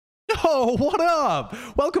Yo, what up?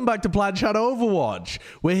 Welcome back to Plat Chat Overwatch.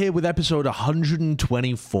 We're here with episode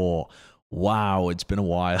 124. Wow, it's been a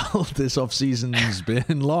while. This off-season's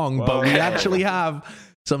been long, but we actually have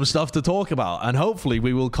some stuff to talk about, and hopefully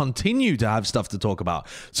we will continue to have stuff to talk about.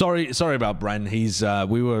 Sorry about Bren. He's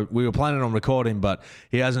we were planning on recording, but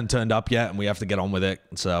he hasn't turned up yet, and we have to get on with it.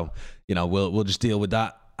 So, you know, we'll just deal with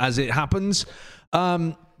that as it happens.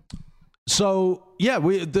 So yeah,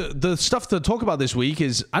 the stuff to talk about this week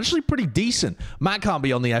is actually pretty decent. Matt can't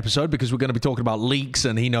be on the episode because we're going to be talking about leaks,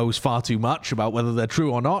 and he knows far too much about whether they're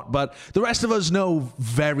true or not. But the rest of us know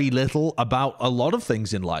very little about a lot of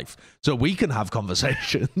things in life, so we can have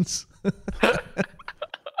conversations.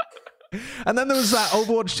 And then there was that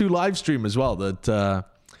Overwatch 2 live stream as well that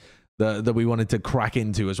we wanted to crack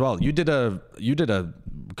into as well. You did a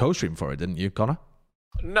co-stream for it, didn't you, Connor?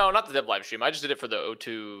 No, not the dev live stream. I just did it for the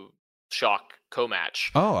O2 Shock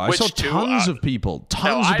co-match. Oh, I saw tons of people.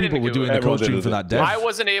 Tons of people were doing the co-stream for that dev. I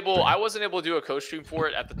wasn't able to do a co-stream for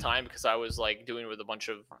it at the time because I was like doing with a bunch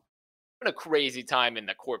of a crazy time in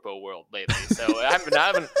the corpo world lately. So I haven't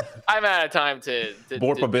had time to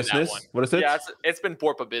Borpa business. That one. What is it? Yeah, it's been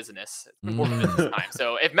Borpa business. It's been Borpa business time.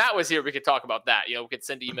 So if Matt was here, we could talk about that. You know, we could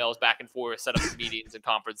send emails back and forth, set up meetings and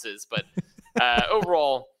conferences. But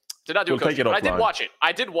overall, did not do a co-stream, but I did watch it.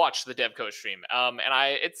 I did watch the dev co-stream, and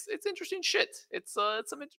it's interesting shit. It's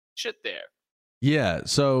some interesting shit there. Yeah.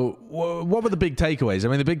 So what were the big takeaways? I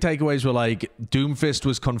mean, the big takeaways were like Doomfist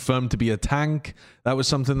was confirmed to be a tank. That was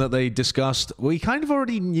something that they discussed. We kind of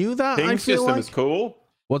already knew that. Ping system is cool.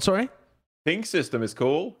 What? Sorry. Ping system is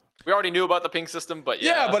cool. We already knew about the ping system, but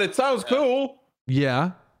yeah, but it sounds cool.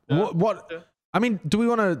 Yeah. What? I mean, do we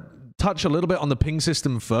want to touch a little bit on the ping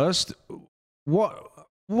system first?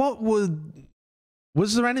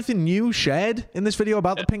 Was there anything new shared in this video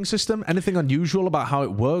about the ping system? Anything unusual about how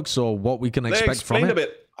it works or what we can expect from it? They explained a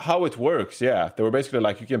bit how it works, yeah. They were basically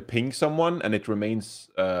like, you can ping someone and it remains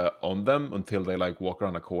on them until they like walk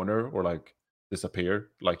around a corner or like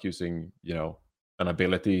disappear, like using, you know, an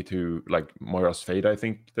ability to like Moira's Fade, I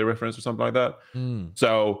think the reference or something like that.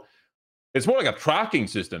 So it's more like a tracking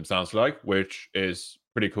system, sounds like, which is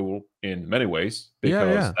pretty cool in many ways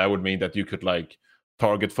because that would mean that you could like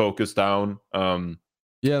target focus down.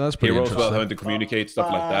 Yeah, that's pretty heroes interesting. without having to communicate,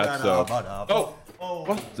 stuff like that. So,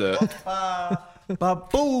 what the?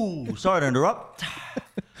 Baboo! Sorry to interrupt.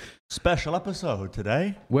 Special episode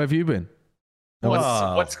today. Where have you been?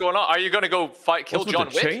 What's going on? Are you going to go kill John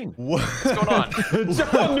Wick? What's going on?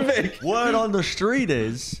 John Wick! Word on the street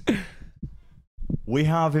is we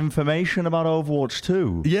have information about Overwatch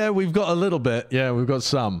 2. Yeah, we've got a little bit. Yeah, we've got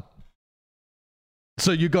some.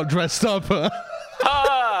 So you got dressed up, huh?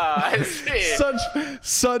 I see.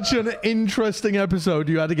 Such an interesting episode.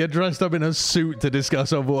 You had to get dressed up in a suit to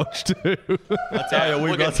discuss Overwatch 2. I tell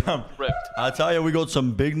you, we got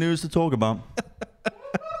some big news to talk about.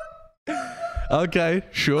 Okay,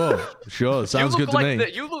 sure. Sounds good to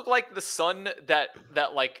me. You look like the son that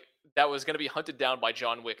was going to be hunted down by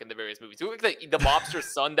John Wick in the various movies. You look like the mobster's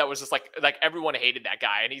son that was just like everyone hated that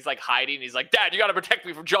guy, and he's like hiding. He's like, Dad, you got to protect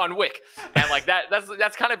me from John Wick, and like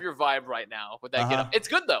that's kind of your vibe right now with that getup. It's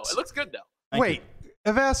good though. It looks good though. Wait,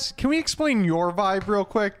 Yves, can we explain your vibe real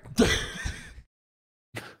quick?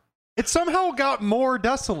 It somehow got more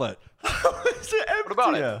desolate. What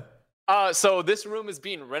about it? So this room is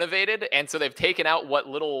being renovated, and so they've taken out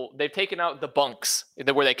the bunks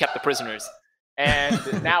where they kept the prisoners.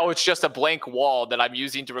 And now it's just a blank wall that I'm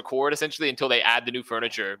using to record essentially until they add the new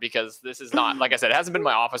furniture, because this is not, like I said, it hasn't been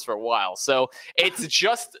my office for a while. So it's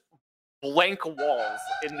just blank walls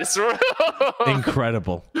in this room.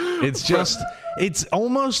 Incredible. It's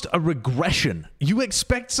almost a regression. You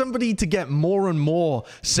expect somebody to get more and more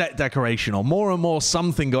set decoration or more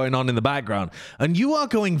something going on in the background, and you are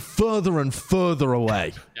going further and further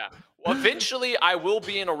away. Yeah. Well, eventually, I will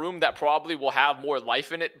be in a room that probably will have more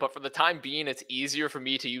life in it, but for the time being, it's easier for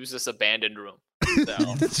me to use this abandoned room.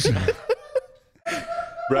 So.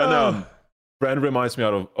 Brand reminds me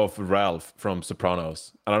of Ralph from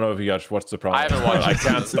Sopranos. I don't know if you guys watched Sopranos. I haven't watched I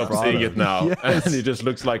can't stop seeing it now. Yes. And he just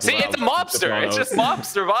looks like See, Ralph it's a mobster. It's just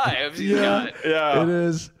mobster vibes. Yeah.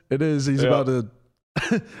 It is. He's about to...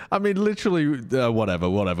 I mean, literally, whatever.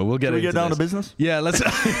 We'll get into Can we get down this. to business? Yeah, let's...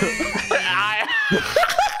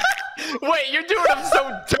 Wait, you're doing him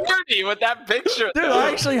so dirty with that picture. Dude,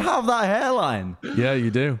 I actually have that hairline. Yeah,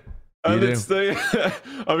 you do. And it's I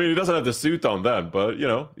mean, he doesn't have the suit on then, but you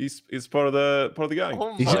know, he's part of the gang.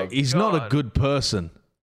 Oh he's not a good person,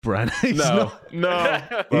 Bren. He's no.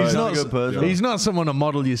 He's not a good person. He's not someone to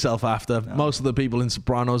model yourself after. No. Most of the people in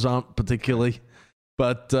Sopranos aren't particularly.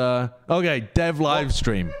 But okay, dev live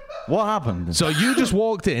stream. What happened? So you just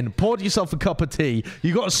walked in, poured yourself a cup of tea,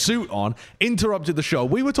 you got a suit on, interrupted the show.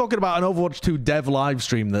 We were talking about an Overwatch 2 dev live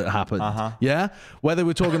stream that happened. Yeah? Where they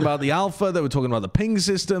were talking about the alpha, they were talking about the ping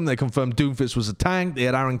system, they confirmed Doomfist was a tank, they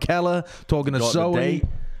had Aaron Keller talking to Zoe. Date.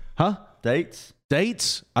 Huh? Dates?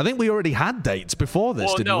 I think we already had dates before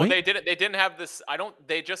this, didn't we? No, they didn't. They didn't have this.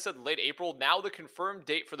 They just said late April. Now the confirmed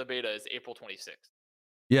date for the beta is April 26th.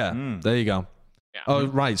 Yeah, there you go. Yeah. Oh,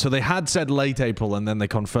 right. So they had said late April, and then they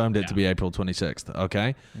confirmed it to be April 26th.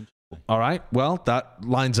 Okay. All right. Well, that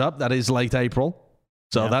lines up. That is late April.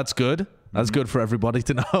 So that's good. That's good for everybody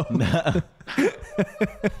to know.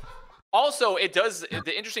 Also, it does.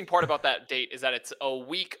 The interesting part about that date is that it's a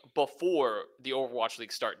week before the Overwatch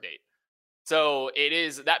League start date. So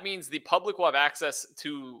that means the public will have access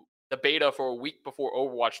to the beta for a week before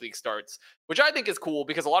Overwatch League starts, which I think is cool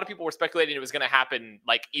because a lot of people were speculating it was going to happen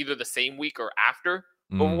like either the same week or after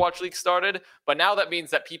Overwatch League started. But now that means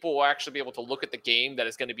that people will actually be able to look at the game that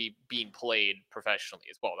is going to be being played professionally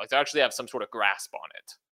as well. Like they actually have some sort of grasp on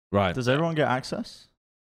it. Right. Does everyone get access?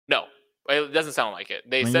 No, it doesn't sound like it.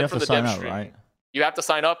 They you said have for to the sign dev out, stream, right? you have to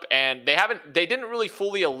sign up, and they didn't really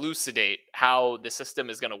fully elucidate how the system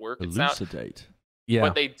is going to work. Elucidate. Yeah.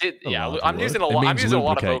 But they did. A I'm using a It lot. I'm means using a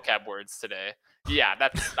lot of lubricate. vocab words today. Yeah,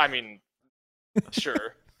 that's. I mean,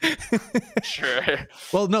 sure. Sure.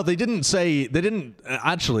 Well, no, they didn't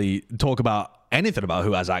actually talk about anything about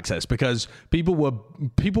who has access because people were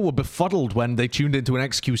befuddled when they tuned into an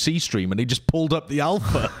XQC stream and he just pulled up the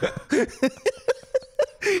alpha.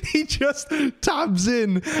 He just tabs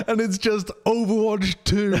in and it's just Overwatch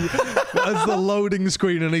 2 as the loading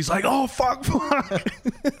screen and he's like, oh, fuck.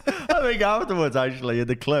 I think afterwards, actually, in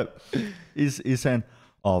the clip, he's saying,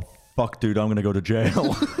 oh, fuck, dude, I'm going to go to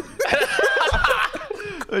jail.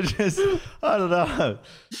 Which is, I don't know.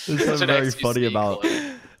 There's something very funny about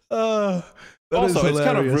it. Also, it's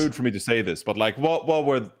kind of rude for me to say this, but like, what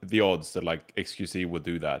were the odds that like XQC would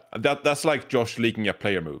do that? That's like Josh leaking a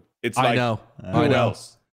player move. It's like, I know. Who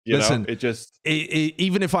else? Listen, it just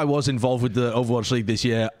even if I was involved with the Overwatch League this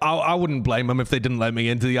year, I wouldn't blame them if they didn't let me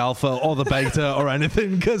into the alpha or the beta or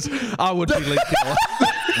anything because I would be leaking.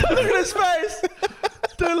 Look at his face.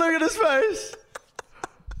 Don't look at his face.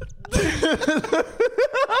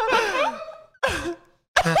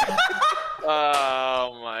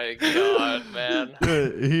 Oh my god, man!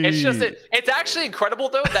 It's actually incredible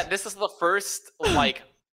though that this is the first like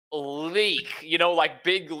leak, like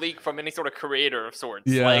big leak from any sort of creator of sorts.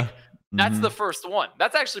 Yeah. Like that's the first one.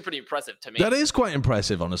 That's actually pretty impressive to me. That is quite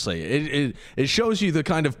impressive, honestly. It shows you the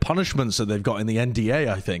kind of punishments that they've got in the NDA,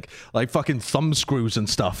 I think. Like fucking thumb screws and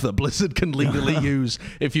stuff that Blizzard can legally use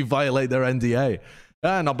if you violate their NDA.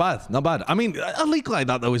 Not bad, not bad. I mean, a leak like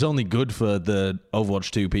that, though, is only good for the Overwatch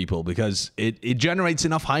 2 people because it generates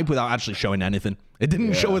enough hype without actually showing anything. It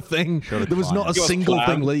didn't show a thing. There was not a single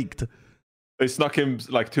thing leaked. They snuck him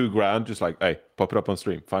like $2,000, just like, hey, pop it up on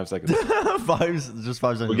stream, 5 seconds. 5 seconds.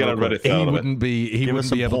 We'll get on Reddit. He wouldn't be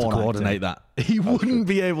able to coordinate that. He wouldn't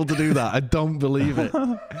be able to do that. I don't believe it.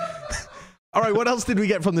 All right, what else did we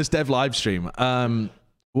get from this dev live stream?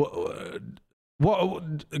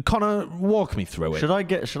 What Connor, walk me through it.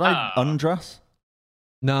 Should I undress?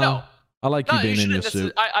 No. I like you being in your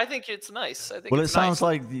suit. I think it's nice. It sounds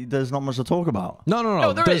like there's not much to talk about.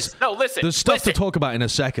 No. There is. No, listen. There's stuff to talk about in a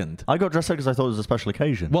second. I got dressed up because I thought it was a special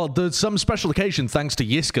occasion. Well, there's some special occasion thanks to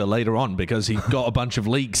Yiska later on because he got a bunch of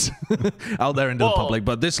leaks out there into the public.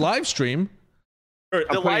 But this live stream... I'm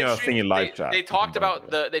putting a thing in live chat. They talked about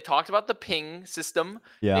the ping system.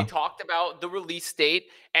 Yeah. They talked about the release date,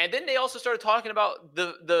 and then they also started talking about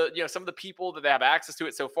the some of the people that they have access to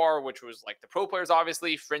it so far, which was like the pro players,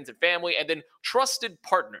 obviously, friends and family, and then trusted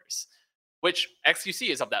partners, which XQC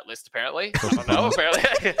is of that list apparently. I don't know.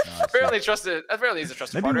 Apparently he's a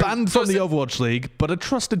trusted partner. Maybe banned from the Overwatch League, but a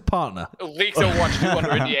trusted partner. Leaks Overwatch 2 under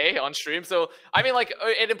NDA on stream. So, I mean, like,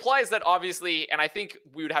 it implies that obviously, and I think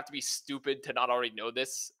we would have to be stupid to not already know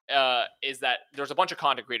this, is that there's a bunch of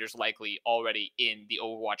content creators likely already in the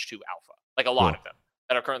Overwatch 2 alpha. Like, a lot of them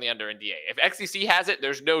that are currently under NDA. If XCC has it,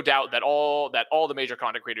 there's no doubt that all the major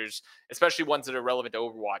content creators, especially ones that are relevant to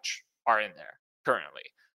Overwatch, are in there currently.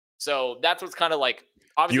 So that's what's kind of like,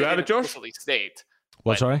 obviously, you have it, Josh? State.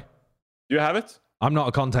 What, sorry? Do you have it? I'm not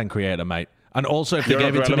a content creator, mate. And also, if they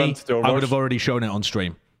gave it to me, I would have already shown it on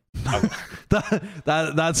stream.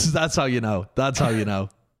 That's how you know. That's how you know.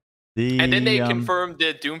 And then they confirmed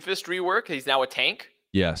the Doomfist rework. He's now a tank.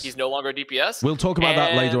 Yes. He's no longer a DPS. We'll talk about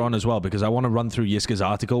that later on as well, because I want to run through Yiska's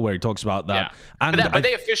article where he talks about that. Yeah. But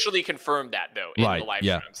they officially confirmed that, though, in the live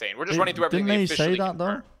stream, I'm saying. We're just running through everything Didn't they officially say that,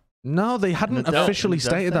 though? No, they hadn't No, officially that's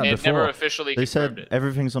stated that They've before. never officially They confirmed said it.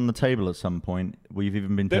 everything's on the table at some point. We've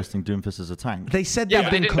even been testing Doomfist as a tank. They said Yeah, they've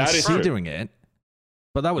but they been didn't confirm. considering it,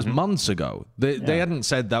 but that was months ago. They hadn't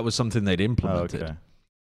said that was something they'd implemented.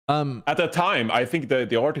 At the time, I think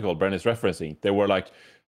the article Bren is referencing, they were like,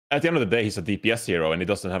 at the end of the day, he's a DPS hero and he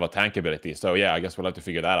doesn't have a tank ability. So yeah, I guess we'll have to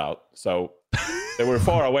figure that out. So they were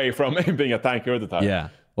far away from him being a tanker at the time. Yeah.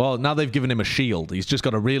 Well, now they've given him a shield. He's just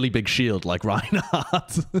got a really big shield like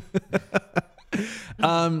Reinhardt.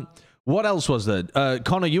 What else was there?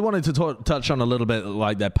 Connor, you wanted to touch on a little bit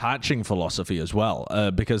like their patching philosophy as well,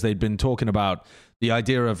 because they'd been talking about the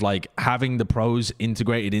idea of like having the pros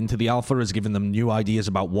integrated into the alpha has given them new ideas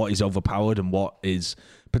about what is overpowered and what is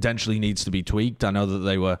potentially needs to be tweaked. I know that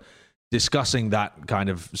they were discussing that kind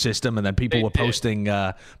of system, and then people were posting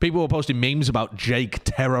memes about Jake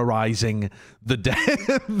terrorizing the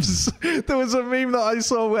devs. There was a meme that I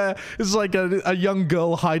saw where it's like a young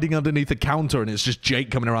girl hiding underneath a counter, and it's just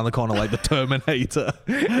Jake coming around the corner like the Terminator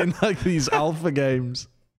in like these alpha games.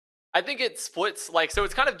 I think it splits, like, so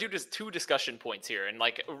it's kind of due to two discussion points here. And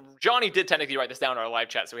like Johnny did technically write this down in our live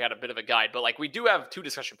chat, so we had a bit of a guide, but like we do have two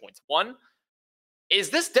discussion points. One, is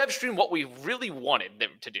this dev stream what we really wanted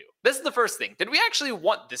them to do? This is the first thing. Did we actually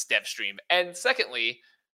want this dev stream? And secondly,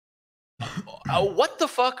 what the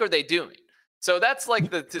fuck are they doing? So that's like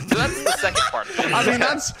that's the second part of it. I mean,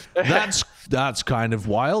 that's kind of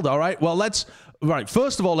wild. All right. Well,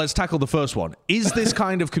 first of all, let's tackle the first one. Is this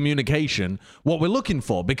kind of communication what we're looking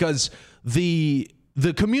for? Because the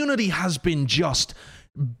community has been just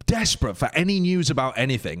desperate for any news about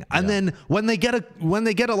anything, and then when they get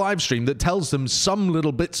a live stream that tells them some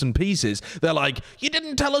little bits and pieces, they're like, you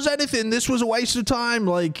didn't tell us anything, this was a waste of time.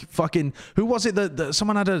 Like, fucking, who was it that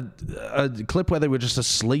someone had a clip where they were just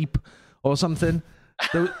asleep or something?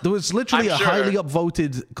 There was literally a highly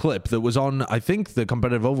upvoted clip that was on, I think, the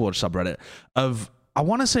competitive Overwatch subreddit of, I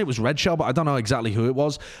want to say it was Red Shell, but I don't know exactly who it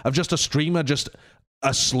was, of just a streamer just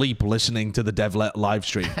asleep listening to the dev live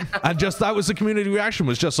stream. And just that was the community reaction,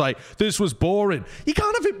 was just like, this was boring. You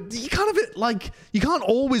can't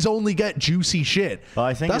always only get juicy shit. But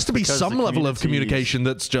I think there has to be some level of communication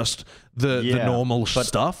that's just the normal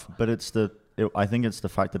stuff. But I think it's the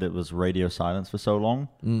fact that it was radio silence for so long,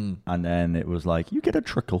 and then it was like, you get a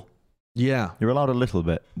trickle. Yeah. You're allowed a little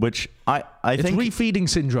bit, which I think... It's refeeding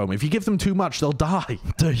syndrome. If you give them too much, they'll die.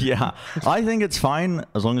 Yeah. I think it's fine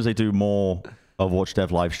as long as they do more Overwatch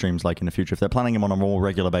dev live streams like in the future. If they're planning them on a more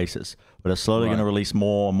regular basis, but they're slowly going to release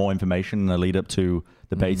more and more information in the lead up to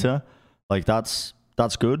the beta, like that's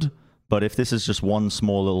good. But if this is just one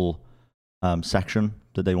small little section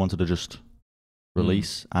that they wanted to just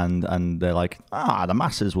release, and they're like, the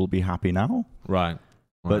masses will be happy now. Right.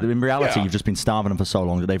 But in reality, you've just been starving them for so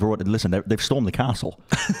long that they've stormed the castle.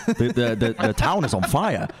 The town is on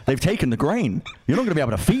fire. They've taken the grain. You're not going to be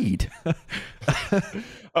able to feed.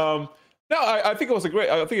 No, I think it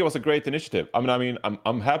was a great initiative. I mean,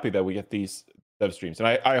 I'm happy that we get these dev streams, and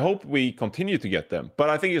I hope we continue to get them. But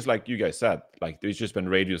I think it's like you guys said, like there's just been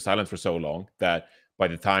radio silence for so long that by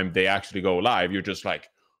the time they actually go live, you're just like,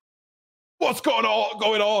 what's going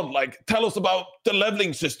on? Like, tell us about the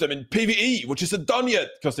leveling system in PvE, which isn't done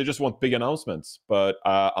yet, because they just want big announcements. But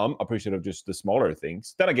I'm appreciative of just the smaller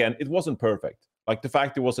things. Then again, it wasn't perfect. Like the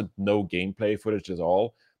fact there wasn't no gameplay footage at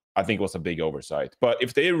all, I think was a big oversight. But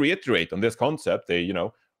if they reiterate on this concept, they,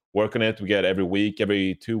 work on it. We get every week,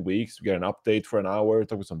 every 2 weeks, we get an update for an hour,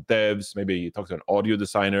 talk with some devs, maybe talk to an audio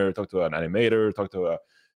designer, talk to an animator, talk to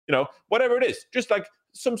whatever it is. Just like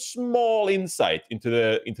some small insight into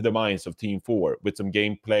the minds of Team 4 with some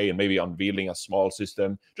gameplay and maybe unveiling a small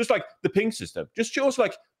system. Just like the ping system. Just show us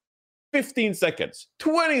like 15 seconds,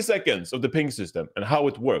 20 seconds of the ping system and how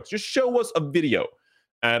it works. Just show us a video.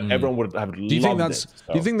 And everyone would have loved it. Do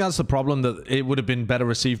you think that's the problem, that it would have been better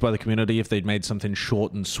received by the community if they'd made something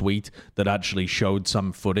short and sweet that actually showed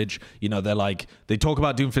some footage? They talk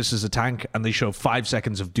about Doomfist as a tank, and they show 5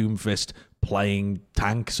 seconds of Doomfist playing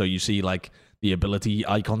tank, so you see like the ability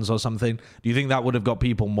icons or something. Do you think that would have got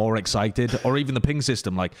people more excited? Or even the ping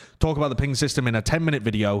system, like talk about the ping system in a 10-minute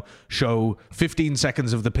video, show 15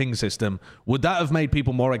 seconds of the ping system. Would that have made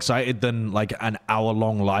people more excited than like an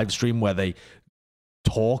hour-long live stream where they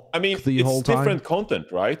talk the whole time? It's different content,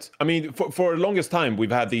 right? I mean, for the longest time,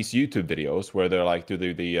 we've had these YouTube videos where they're like, I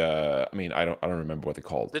don't remember what they're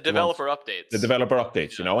called. The developer updates. The developer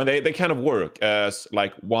updates, and they kind of work as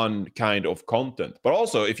like one kind of content. But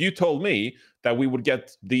also, if you told me that we would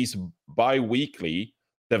get these bi-weekly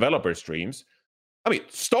developer streams, I mean,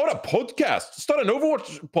 start a podcast, start an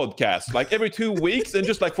Overwatch podcast, like every 2 weeks, and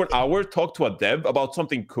just like for an hour, talk to a dev about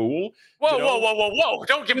something cool. Whoa!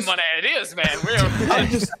 Don't give him any ideas, man.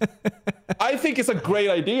 I think it's a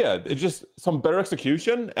great idea. It's just some better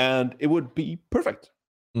execution, and it would be perfect.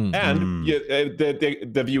 And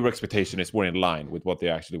the viewer expectation is more in line with what they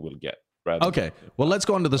actually will get. Okay, well, let's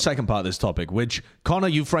go on to the second part of this topic, which, Connor,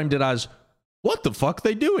 you framed it as, what the fuck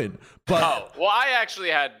they doing? But I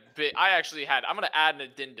actually had. I'm going to add an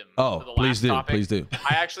addendum. To the last topic. Please do.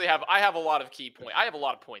 I have a lot of key points. I have a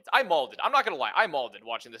lot of points. I mauled it. I'm not going to lie. I mauled it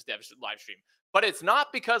watching this dev live stream. But it's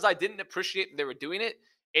not because I didn't appreciate they were doing it.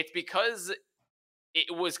 It's because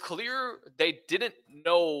it was clear they didn't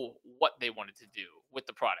know what they wanted to do with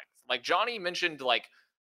the product. Like Johnny mentioned, like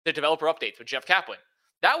the developer updates with Jeff Kaplan.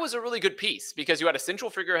 That was a really good piece because you had a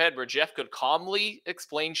central figurehead where Jeff could calmly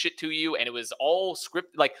explain shit to you, and it was all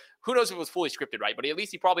scripted. Like, who knows if it was fully scripted, right? But at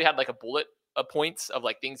least he probably had like a bullet of points of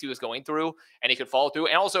like things he was going through, and he could follow through.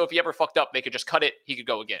 And also, if he ever fucked up, they could just cut it. He could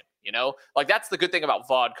go again. You know, like that's the good thing about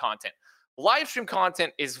VOD content. Live stream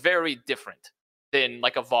content is very different than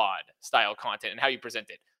like a VOD style content and how you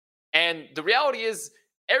present it. And the reality is,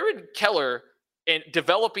 Aaron Keller, in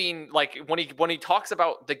developing, like when he talks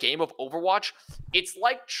about the game of Overwatch, it's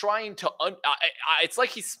like trying to it's like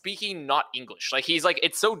he's speaking not English. Like he's like,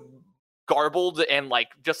 it's so garbled and like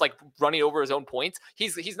just like running over his own points.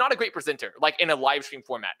 He's not a great presenter like in a live stream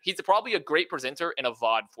format. He's probably a great presenter in a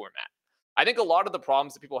VOD format. I think a lot of the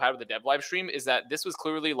problems that people had with the dev live stream is that this was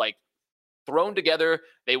clearly like thrown together.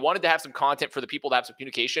 They wanted to have some content for the people to have some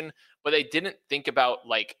communication, but they didn't think about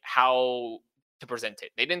like how to present it.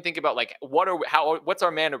 They didn't think about like what's our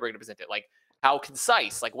manner we're going to present it, like how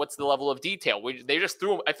concise, like what's the level of detail. They just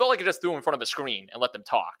threw them. I felt like it just threw them in front of a screen and let them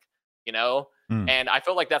talk, you know. And I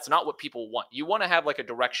felt like that's not what people want. You want to have like a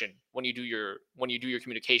direction when you do your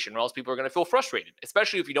communication, or else people are going to feel frustrated,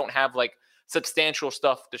 especially if you don't have like substantial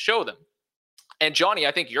stuff to show them. And Johnny,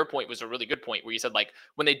 I think your point was a really good point where you said like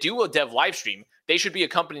when they do a dev live stream, they should be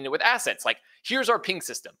accompanying it with assets. Like here's our ping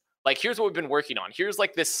system. Like, here's what we've been working on. Here's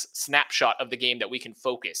like this snapshot of the game that we can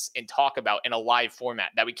focus and talk about in a live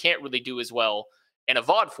format that we can't really do as well in a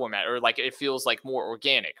VOD format, or like it feels like more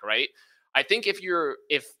organic, right? I think if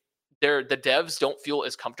the devs don't feel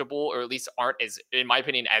as comfortable, or at least aren't as, in my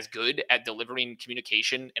opinion, as good at delivering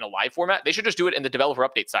communication in a live format, they should just do it in the developer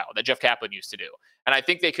update style that Jeff Kaplan used to do. And I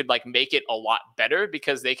think they could like make it a lot better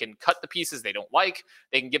because they can cut the pieces they don't like.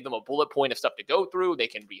 They can give them a bullet point of stuff to go through. They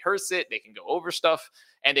can rehearse it. They can go over stuff,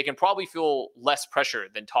 and they can probably feel less pressure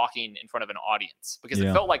than talking in front of an audience, because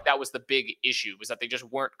it felt like that was the big issue, was that they just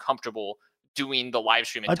weren't comfortable doing the live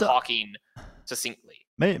stream and talking succinctly.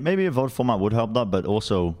 Maybe a VOD format would help that, but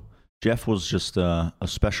also Jeff was just a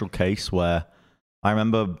special case where I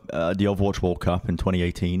remember the Overwatch World Cup in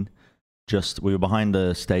 2018. We were behind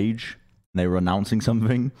the stage and they were announcing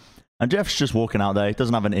something, and Jeff's just walking out there. He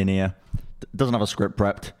doesn't have an in-ear, doesn't have a script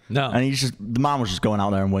prepped. No. And the man was just going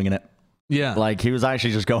out there and winging it. Yeah. Like he was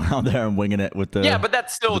actually just going out there and winging it with the. Yeah, but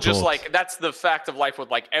that's still just like, that's the fact of life with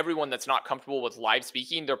like everyone that's not comfortable with live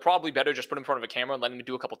speaking. They're probably better just put in front of a camera and letting them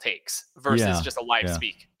do a couple takes versus just a live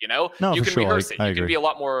speak, you know? No, you can sure. rehearse it. I You agree. can be a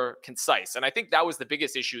lot more concise. And I think that was the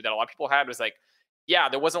biggest issue that a lot of people had, was like, yeah,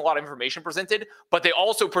 there wasn't a lot of information presented, but they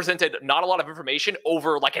also presented not a lot of information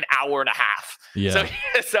over like an hour and a half. Yeah.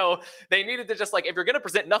 So they needed to just like, if you're going to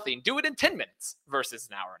present nothing, do it in 10 minutes versus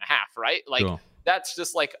an hour and a half, right? Like that's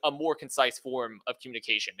just like a more concise form of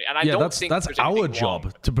communication. And I don't think that's our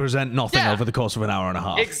job to present nothing over the course of an hour and a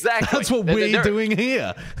half. Exactly. That's what we're doing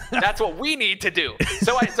here. That's what we need to do.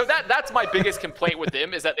 So that's my biggest complaint with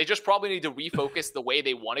them, is that they just probably need to refocus the way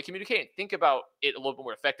they want to communicate and think about it a little bit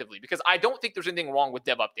more effectively, because I don't think there's anything wrong with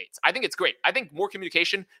dev updates. I think it's great. I think more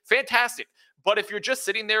communication, fantastic. But if you're just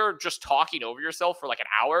sitting there just talking over yourself for like an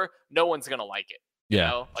hour, no one's going to like it. You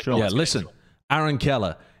know? Like, sure. Listen, Aaron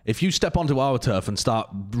Keller, if you step onto our turf and start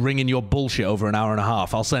ringing your bullshit over an hour and a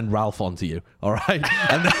half, I'll send Ralph onto you, all right?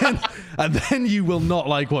 and then you will not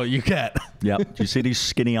like what you get. Yep. Do you see these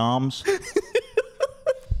skinny arms?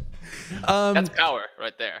 That's power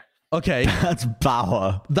right there. Okay. That's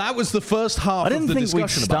power. That was the first half of the discussion. I didn't think we'd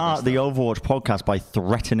start the Overwatch podcast by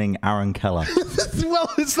threatening Aaron Keller. Well,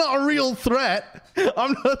 it's not a real threat.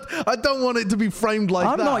 I don't want it to be framed like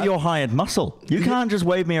that. I'm not your hired muscle. You can't just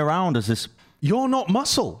wave me around as this. You're not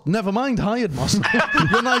muscle. Never mind hired muscle.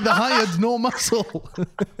 You're neither hired nor muscle.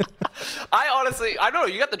 I don't know.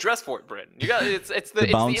 You got the dress for it, Bryn. You got it's the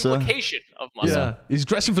implication of muscle. Yeah, he's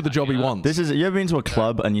dressing for the job he wants. You ever been to a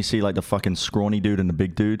club and you see like the fucking scrawny dude and the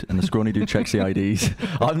big dude, and the scrawny dude checks the IDs?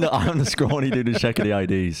 I'm the scrawny dude who's checking the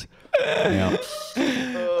IDs. Yeah.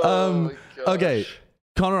 Okay.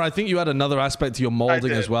 Connor, I think you had another aspect to your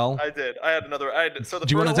molding as well. I did. I had another. So the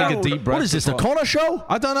Do you want to take a deep breath? What is this, the Connor show?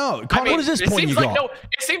 I don't know. Connor, what is this point you got?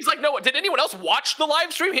 It seems like no. Did anyone else watch the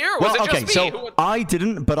live stream here? Or was it just me? So I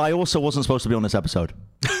didn't, but I also wasn't supposed to be on this episode.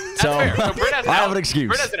 So I have an excuse.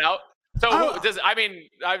 Brent has an out. So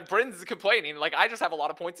Bryn's complaining. Like, I just have a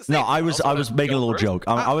lot of points to say. No, I was making a little joke.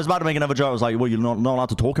 I was about to make another joke. I was like, well, you're not allowed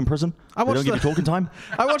to talk in prison? They don't give you talking time?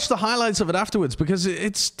 I watched the highlights of it afterwards because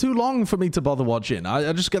it's too long for me to bother watching.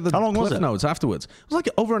 I just get the clip notes afterwards. It was like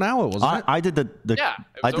over an hour, wasn't it? I did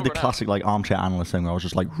the classic like armchair analyst thing where I was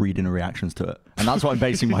just like reading the reactions to it. And that's what I'm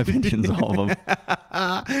basing my opinions off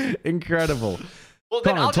of. Incredible. Well,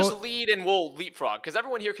 then I'll just lead and we'll leapfrog, because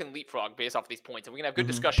everyone here can leapfrog based off these points, and we can have good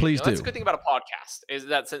discussion. Please do. That's a good thing about a podcast. Is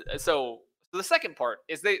that so the second part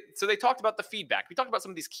is they talked about the feedback. We talked about some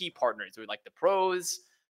of these key partners. We like the pros.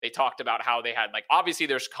 They talked about how they had, like, obviously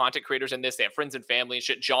there's content creators in this. They have friends and family and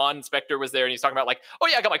shit. John Spector was there, and he's talking about like, oh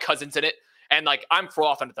yeah, I got my cousins in it. And like, I'm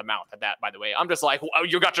frothing at the mouth at that, by the way. I'm just like, oh,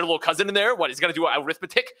 you got your little cousin in there? What, he's going to do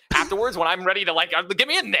arithmetic afterwards when I'm ready to like, get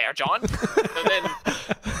me in there, John. And then,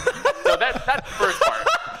 so that's the first part.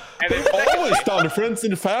 And then always done friends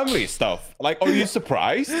and family stuff. Like, are you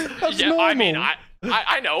surprised? That's normal. I mean,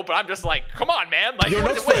 I know, but I'm just like, come on, man. Like, you're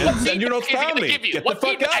not friends and you're not family. What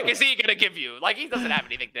feedback is he gonna give you? Like, he doesn't have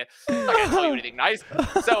anything to. He's not gonna tell you anything nice.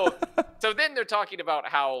 So then they're talking about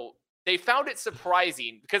how they found it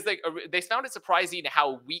surprising because they found it surprising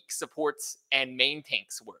how weak supports and main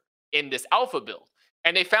tanks were in this alpha build,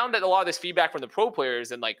 and they found that a lot of this feedback from the pro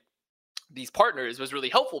players and like these partners was really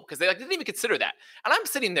helpful because they didn't even consider that. And I'm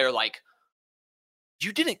sitting there like,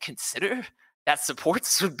 you didn't consider that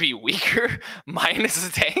supports would be weaker minus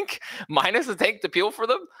a tank to peel for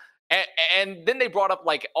them. And then they brought up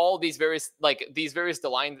like all these various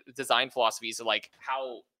design philosophies of like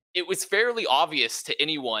how it was fairly obvious to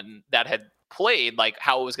anyone that had played like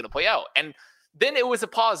how it was going to play out. And then it was a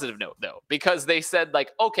positive note though, because they said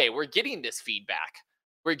like, okay, we're getting this feedback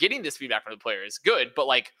from the players. Good. But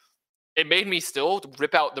like, it made me still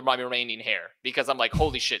rip out my remaining hair because I'm like,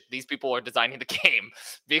 holy shit, these people are designing the game.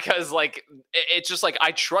 Because like, it's just like,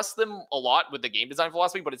 I trust them a lot with the game design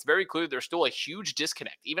philosophy, but it's very clear there's still a huge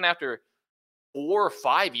disconnect, even after 4 or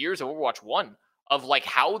 5 years of Overwatch 1, of like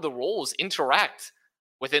how the roles interact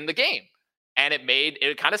within the game. And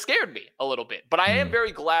it kind of scared me a little bit. But I am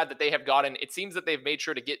very glad that they have gotten, it seems that they've made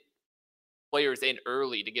sure to get players in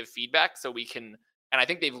early to give feedback so we can. And I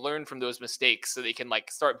think they've learned from those mistakes so they can like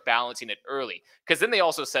start balancing it early. Because then they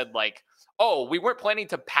also said like, oh, we weren't planning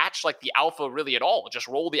to patch like the alpha really at all. Just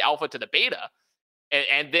roll the alpha to the beta.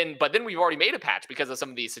 But then we've already made a patch because of some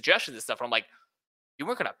of these suggestions and stuff. And I'm like, you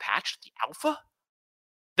weren't going to patch the alpha?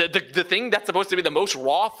 The thing that's supposed to be the most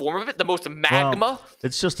raw form of it, the most magma. Well,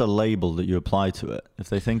 it's just a label that you apply to it. If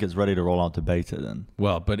they think it's ready to roll out to beta, then.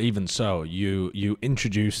 Well, but even so, you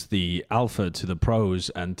introduce the alpha to the pros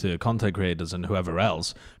and to content creators and whoever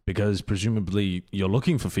else because presumably you're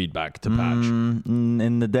looking for feedback to patch.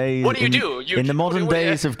 In the days, what do you do? In the modern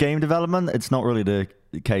days of game development, it's not really the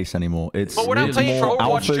case anymore. But we're not playing for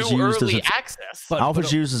Overwatch 2 early access.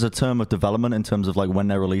 Alpha's used as a term of development in terms of like when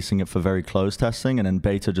they're releasing it for very close testing, and then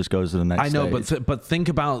beta just goes to the next. I know, stage. but think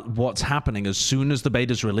about what's happening as soon as the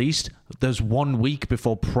beta's released. There's 1 week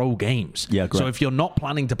before pro games. Yeah, great. So if you're not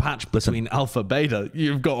planning to patch between alpha beta,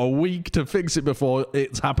 you've got a week to fix it before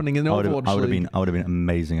it's happening in Overwatch. I would have been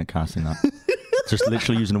amazing at casting that. Just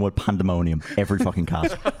literally using the word pandemonium every fucking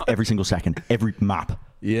cast, every single second, every map.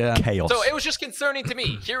 Yeah. Chaos. So it was just concerning to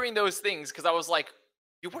me hearing those things because I was like,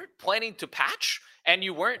 you weren't planning to patch and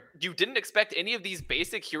you didn't expect any of these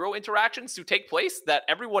basic hero interactions to take place that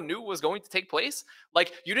everyone knew was going to take place.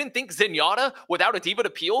 Like, you didn't think Zenyatta without a Diva to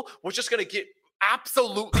peel was just going to get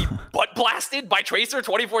absolutely butt blasted by Tracer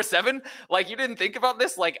 24/7. Like, you didn't think about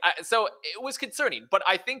this. Like, so it was concerning, but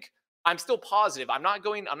I think I'm still positive. I'm not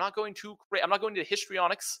going to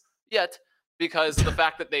histrionics yet because of the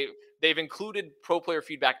fact that they've included pro player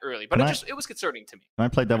feedback early. But it was concerning to me. Can I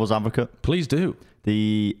play devil's advocate? Please do.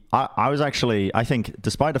 I think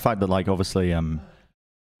despite the fact that like obviously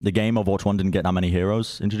the game of Overwatch 1 didn't get that many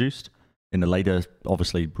heroes introduced in the later,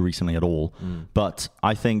 obviously recently at all. But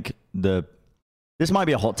I think this might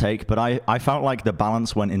be a hot take, but I felt like the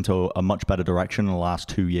balance went into a much better direction in the last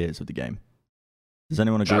 2 years of the game. Does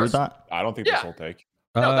anyone agree with that? I don't think that's a hot take.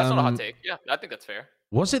 No, that's not a hot take. Yeah, I think that's fair.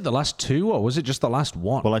 Was it the last 2 or was it just the last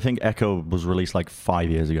 1? Well, I think Echo was released like 5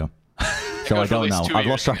 years ago. So I don't know. I've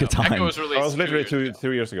lost track of time. Echo was released. I was literally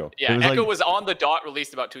 2 years ago. Yeah, Echo was on the dot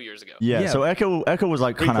released about 2 years ago. Yeah, so Echo was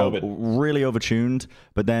like kind of really overtuned,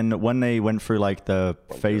 but then when they went through like the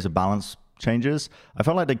phase of balance changes, I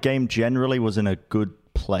felt like the game generally was in a good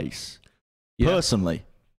place. personally.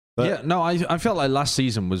 But, yeah, no, I felt like last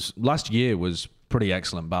year was pretty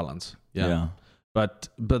excellent balance. Yeah. But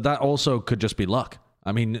that also could just be luck.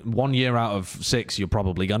 I mean, 1 year out of 6, you're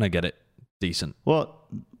probably gonna get it decent. Well,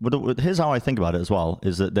 here's how I think about it as well: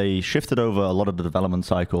 is that they shifted over a lot of the development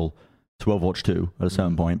cycle to Overwatch 2 at a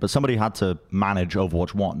certain point, but somebody had to manage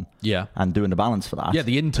Overwatch 1 and doing the balance for that. Yeah,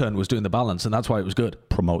 the intern was doing the balance, and that's why it was good.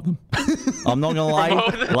 Promote them. I'm not going to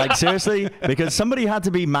lie. Like, seriously, because somebody had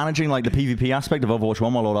to be managing like the PvP aspect of Overwatch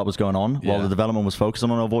 1 while all that was going on, while the development was focused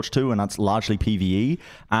on Overwatch 2, and that's largely PvE.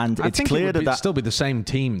 And it's clear that still be the same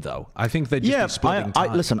team, though. I think they'd just be splitting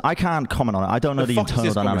time. Listen, I can't comment on it. I don't know the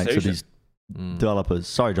internal dynamics of these developers.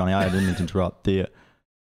 Sorry, Johnny, I didn't mean to interrupt.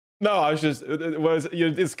 No, I was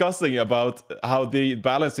you're discussing about how the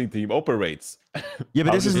balancing team operates. Yeah,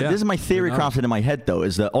 but this is my theory crafted in my head, though,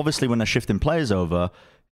 is that obviously when they're shifting players over,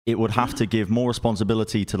 it would have to give more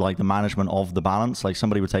responsibility to like the management of the balance. Like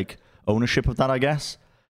somebody would take ownership of that, I guess.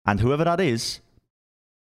 And whoever that is,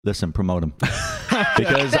 listen, promote him.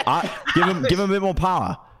 Because give him a bit more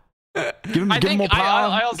power. Give him more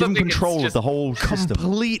power. Give him control of the whole system.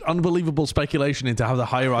 Complete unbelievable speculation into how the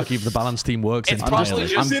hierarchy of the balance team works. It's probably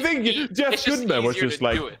just. Do you think Jeff Goodman was just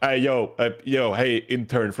like, hey,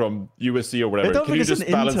 intern from USC or whatever, can you just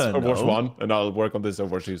balance Overwatch 1 and I'll work on this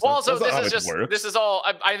Overwatch 2 stuff? Well, also, this is all,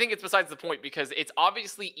 I think it's besides the point, because it's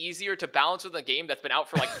obviously easier to balance with a game that's been out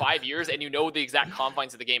for like 5 years and you know the exact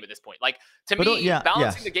confines of the game at this point. Like, to me,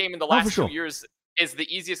 balancing the game in the last 2 years is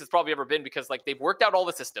the easiest it's probably ever been, because like they've worked out all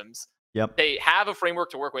the systems. They have a framework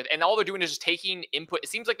to work with, and all they're doing is just taking input. It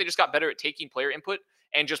seems like they just got better at taking player input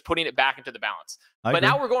and just putting it back into the balance. But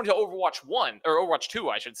now we're going to Overwatch 1 or Overwatch 2,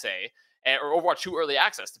 I should say, or Overwatch 2 early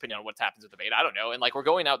access, depending on what happens with the beta. I don't know. And like we're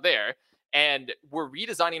going out there and we're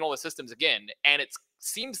redesigning all the systems again. And it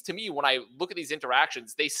seems to me when I look at these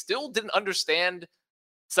interactions, they still didn't understand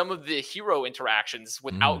some of the hero interactions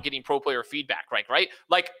without getting pro player feedback, right?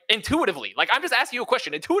 Like intuitively, like I'm just asking you a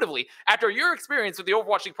question. Intuitively, after your experience with the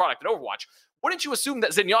Overwatch League product and Overwatch, wouldn't you assume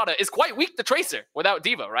that Zenyatta is quite weak to Tracer without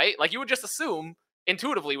D.Va, right? Like you would just assume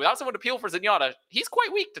intuitively, without someone to peel for Zenyatta, he's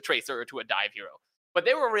quite weak to Tracer or to a dive hero. But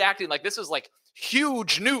they were reacting like this was like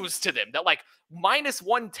huge news to them, that like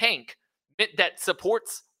 -1 tank meant that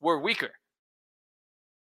supports were weaker.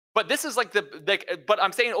 But this is like but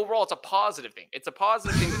I'm saying overall it's a positive thing. It's a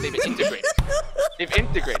positive thing that they've integrated. They've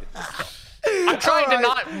integrated. I'm trying to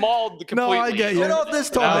not maul the completely. No, I get you. Get off this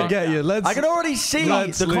topic. I get you. I can already see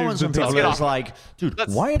the comments from people. It's like, dude,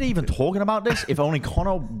 why are they even talking about this? If only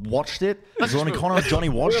Connor watched it. If only Connor and Johnny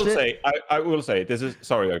watched it. I will say, this is,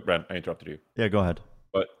 sorry, Brent, I interrupted you. Yeah, go ahead.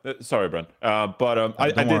 But sorry, Brent. I did say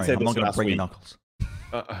I'm not this going to last break week. your knuckles.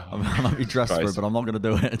 I might be dressed for it, but I'm not going to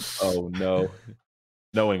do it. Oh, no.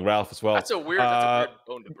 Knowing Ralph as well. That's a weird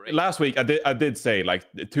bone to break. Last week, I did say like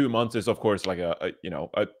 2 months is of course like a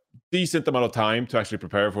decent amount of time to actually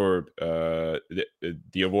prepare for the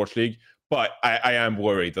Overwatch League. But I am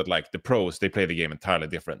worried that like the pros, they play the game entirely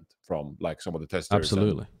different from like some of the testers,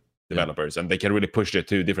 and developers, and they can really push it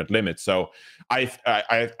to different limits. So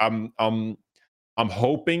I'm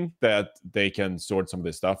hoping that they can sort some of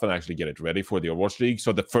this stuff and actually get it ready for the Overwatch League.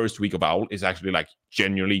 So the first week of OWL is actually like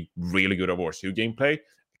genuinely really good Overwatch 2 gameplay,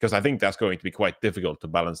 because I think that's going to be quite difficult to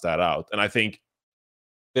balance that out. And I think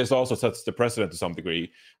this also sets the precedent to some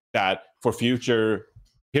degree that for future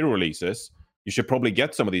hero releases, you should probably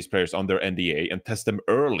get some of these players on their NDA and test them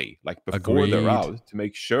early, like before they're out, to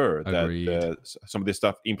make sure that some of this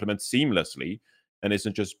stuff implements seamlessly and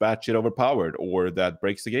isn't just batshit overpowered or that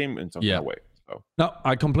breaks the game in some kind of way. No,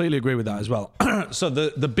 I completely agree with that as well. So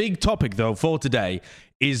the big topic, though, for today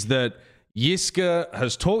is that Yiska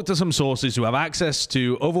has talked to some sources who have access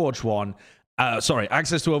to Overwatch 1,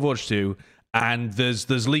 access to Overwatch 2, and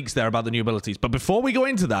there's leaks there about the new abilities. But before we go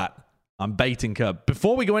into that, I'm baiting Curb.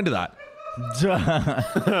 Before we go into that,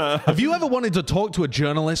 have you ever wanted to talk to a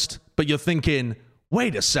journalist, but you're thinking,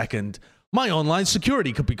 wait a second, my online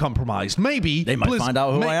security could be compromised. Maybe they might find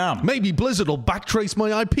out who I am. Maybe Blizzard will backtrace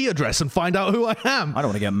my IP address and find out who I am. I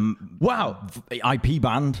don't want to get IP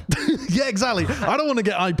banned. Yeah, exactly. I don't want to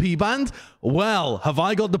get IP banned. Well, have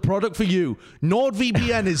I got the product for you?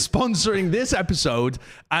 NordVPN is sponsoring this episode,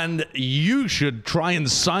 and you should try and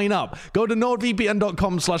sign up. Go to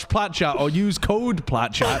nordvpn.com/platchat or use code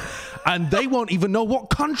PLATCHAT, and they won't even know what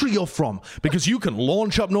country you're from, because you can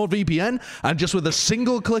launch up NordVPN, and just with a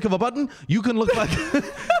single click of a button, you can look like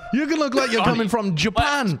you're coming from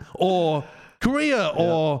Japan or Korea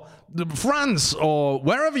or France or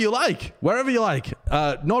wherever you like.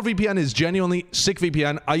 NordVPN is genuinely sick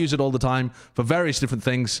VPN. I use it all the time for various different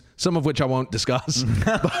things, some of which I won't discuss.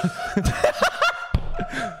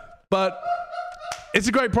 But It's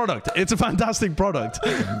a great product. It's a fantastic product.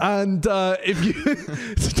 And if you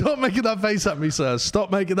stop making that face at me, sir,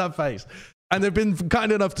 stop making that face. And they've been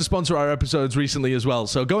kind enough to sponsor our episodes recently as well.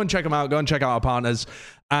 So go and check them out. Go and check out our partners.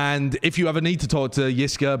 And if you ever need to talk to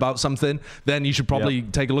Yiska about something, then you should probably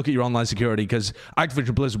take a look at your online security, because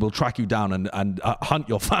Activision Blizzard will track you down and hunt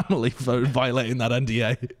your family for violating that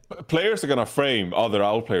NDA. Players are gonna frame other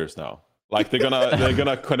OWL players now. Like they're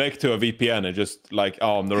gonna connect to a VPN and just like,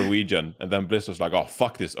 oh, I'm Norwegian, and then Blizzard's like, oh,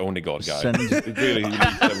 fuck this only god guy. It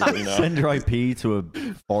really send your IP to a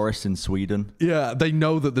forest in Sweden. Yeah, they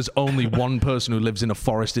know that there's only one person who lives in a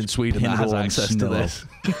forest in Sweden that has access to this.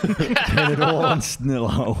 Pin it all on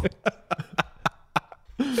Snillo.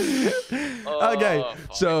 Okay,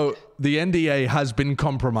 so the NDA has been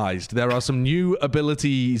compromised. There are some new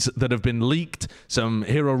abilities that have been leaked, some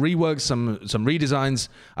hero reworks, some redesigns.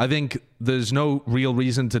 I think there's no real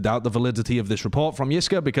reason to doubt the validity of this report from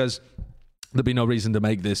Yiska, because there'd be no reason to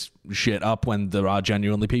make this shit up when there are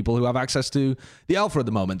genuinely people who have access to the alpha at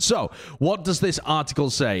the moment. So, what does this article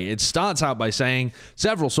say? It starts out by saying,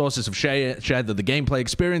 several sources have shared that the gameplay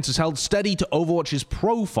experience has held steady to Overwatch's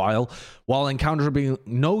profile while encountering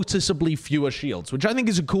noticeably fewer shields, which I think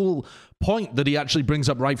is a cool point that he actually brings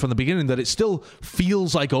up right from the beginning, that it still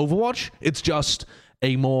feels like Overwatch. It's just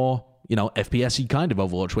a more, FPS-y kind of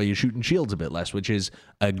Overwatch where you're shooting shields a bit less, which is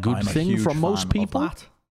a good thing from most people.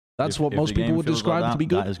 That's what most people would describe to be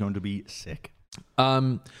good. That is going to be sick.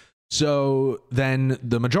 So then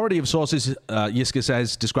the majority of sources, Yiska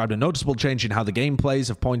says, described a noticeable change in how the game plays,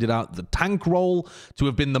 have pointed out the tank role to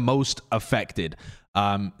have been the most affected.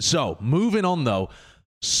 So moving on, though,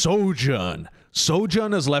 Sojourn.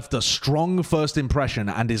 Sojourn has left a strong first impression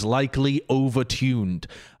and is likely overtuned.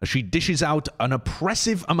 She dishes out an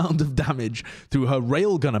oppressive amount of damage through her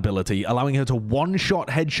railgun ability, allowing her to one-shot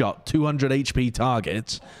headshot 200 HP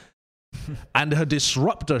targets. And her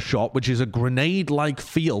disruptor shot, which is a grenade-like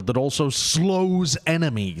field that also slows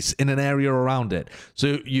enemies in an area around it.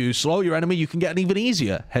 So you slow your enemy, you can get an even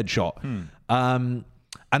easier headshot.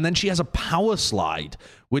 And then she has a power slide,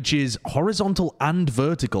 which is horizontal and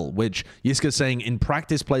vertical, which Yiska's saying in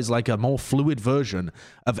practice plays like a more fluid version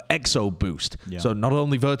of Exo Boost. Yeah. So not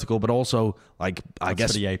only vertical, but also I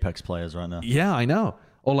guess for the Apex players right now. Yeah, I know.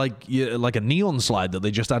 Or like a neon slide that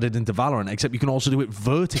they just added into Valorant, except you can also do it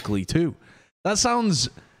vertically too. That sounds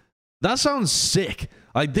sick.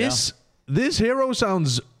 Like this hero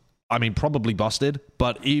sounds, probably busted,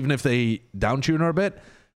 but even if they downtune her a bit,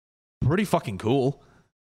 pretty fucking cool.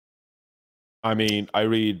 I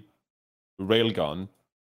read railgun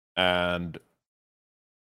and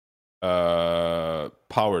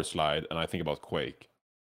power slide, and I think about Quake.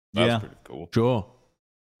 That's pretty cool. Sure.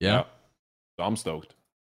 Yeah. So I'm stoked.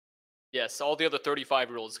 Yes, all the other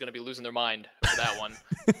 35-year-olds are going to be losing their mind for that one.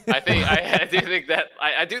 I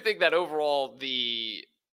do think that overall she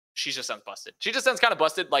just sounds busted. She just sounds kind of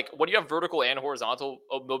busted. Like, when you have vertical and horizontal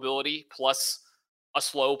mobility plus a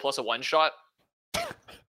slow plus a one-shot.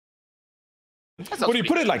 When you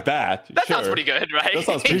put it like that, sounds pretty good, right? That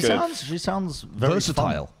sounds pretty good. She sounds very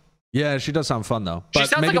versatile. Fun. Yeah, she does sound fun, though. But she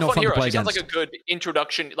sounds maybe like a fun hero. She sounds against. like a good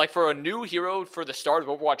introduction, like for a new hero for the start of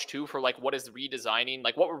Overwatch 2, for like what is redesigning,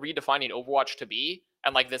 like what we're redefining Overwatch to be,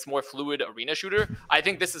 and like this more fluid arena shooter. I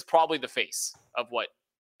think this is probably the face of what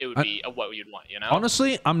it would be, of what you'd want,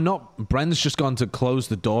 Honestly, I'm not. Bren's just gone to close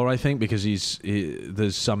the door, I think, because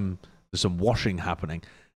there's some washing happening.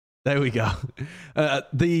 There we go.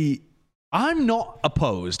 I'm not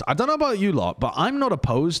opposed. I don't know about you lot, but I'm not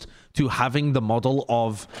opposed to having the model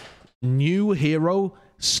of new hero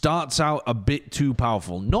starts out a bit too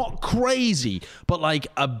powerful. Not crazy, but like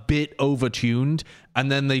a bit overtuned,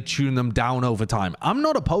 and then they tune them down over time. I'm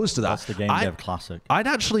not opposed to that. That's the game dev classic. I'd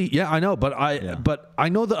actually, I know, but I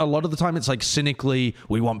know that a lot of the time it's like cynically,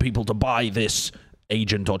 we want people to buy this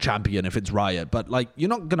agent or champion if it's Riot, but like you're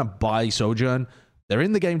not gonna buy Sojourn. They're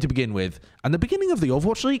in the game to begin with, and the beginning of the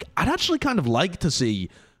Overwatch League, I'd actually kind of like to see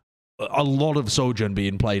a lot of Sojourn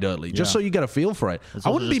being played early, just so you get a feel for it. I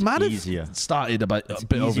wouldn't be mad if it started a bit easier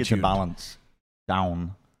to overtuned. balance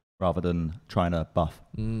down rather than trying to buff.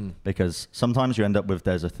 Because sometimes you end up with,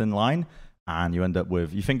 there's a thin line, and you end up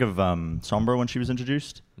with, you think of Sombra when she was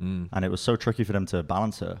introduced, and it was so tricky for them to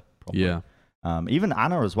balance her properly. Yeah. Even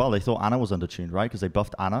Anna as well. They thought Anna was undertuned, right? Because they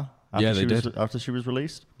buffed Anna after she was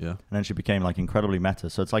released. Yeah. And then she became like incredibly meta.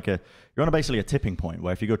 So it's like you're on basically a tipping point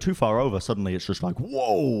where if you go too far over, suddenly it's just like,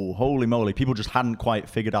 whoa, holy moly. People just hadn't quite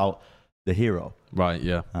figured out the hero. Right,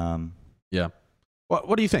 yeah. Yeah.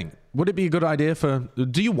 What do you think? Would it be a good idea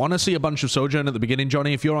do you want to see a bunch of Sojourn at the beginning,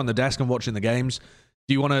 Johnny? If you're on the desk and watching the games,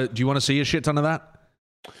 do you want to see a shit ton of that?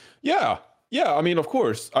 Yeah. Yeah, I mean, of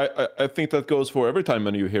course. I think that goes for every time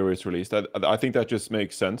a new hero is released. I think that just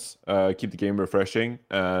makes sense. Keep the game refreshing,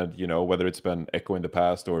 and whether it's been Echo in the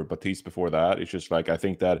past or Batiste before that, it's just like I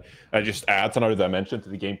think that it just adds another dimension to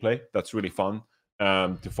the gameplay. That's really fun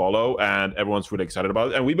to follow, and everyone's really excited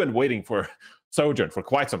about it. And we've been waiting for Sojourn for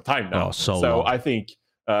quite some time now. So long. I think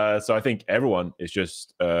everyone is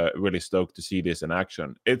just really stoked to see this in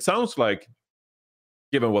action. It sounds like,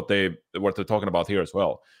 given what they're talking about here as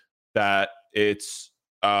well, that it's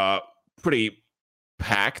a pretty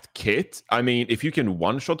packed kit. I mean, if you can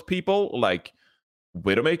one-shot people like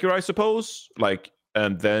Widowmaker, I suppose,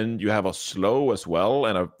 and then you have a slow as well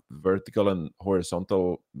and a vertical and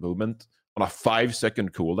horizontal movement on a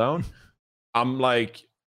 5-second cooldown. I'm like,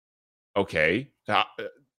 okay,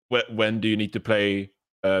 when do you need to play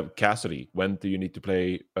Cassidy? When do you need to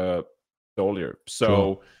play Soldier? So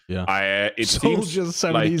sure. Yeah, it seems just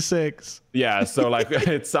 76. Yeah, so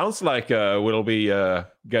it sounds like we'll be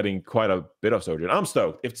getting quite a bit of Sojourn. I'm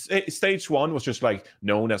stoked. If stage 1 was just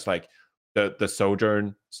known as the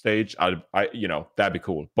Sojourn stage, that'd be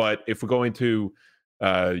cool. But if we're going to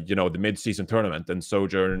the mid-season tournament and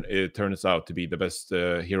Sojourn it turns out to be the best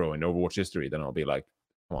hero in Overwatch history, then I'll be like,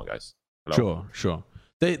 come on, guys. Hello? Sure.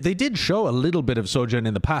 They did show a little bit of Sojourn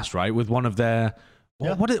in the past, right? With one of their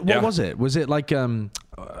what was it? Was it I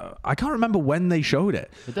can't remember when they showed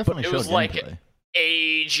it. It definitely showed gameplay.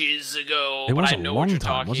 Ages ago. It was but I know what you're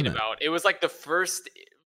talking about. It was the first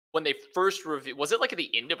when they first revealed. Was it at the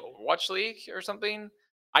end of Overwatch League or something?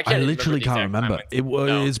 I literally can't remember.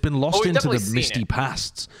 It's been lost into the misty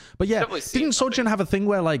pasts. But yeah, didn't Sojourn have a thing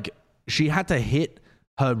where she had to hit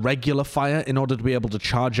her regular fire in order to be able to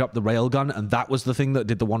charge up the railgun, and that was the thing that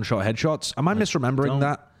did the one-shot headshots? Am I misremembering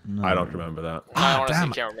that? No. I don't remember that. I honestly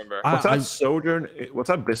can't remember. What's that Sojourn? What's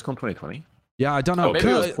that BlizzCon 2020? Yeah, I don't know. Maybe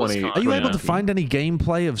it was are you able to find any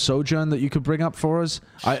gameplay of Sojourn that you could bring up for us?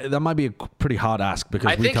 That might be a pretty hard ask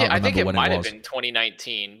because we can't remember when it was. I think it might have been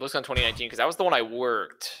 2019, BlizzCon 2019, because that was the one I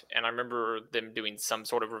worked, and I remember them doing some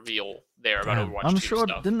sort of reveal there about Overwatch 2 I'm sure.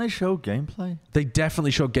 stuff. Didn't they show gameplay? They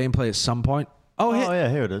definitely showed gameplay at some point. Yeah,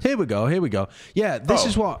 here it is. Here we go. Yeah, this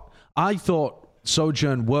is what I thought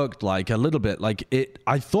Sojourn worked a little bit.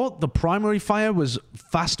 I thought the primary fire was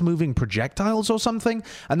fast-moving projectiles or something,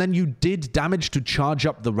 and then you did damage to charge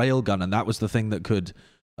up the railgun, and that was the thing that could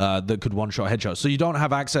one-shot headshot. So you don't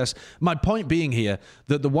have access. My point being here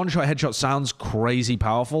that the one-shot headshot sounds crazy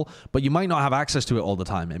powerful, but you might not have access to it all the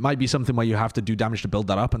time. It might be something where you have to do damage to build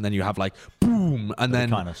that up, and then you have boom, and then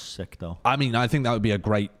kind of sick though. I mean, I think that would be a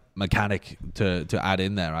great mechanic to add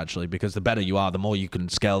in there, actually, because the better you are, the more you can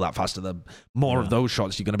scale that faster, the more of those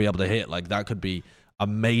shots you're going to be able to hit. That could be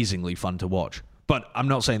amazingly fun to watch. But I'm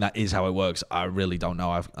not saying that is how it works. I really don't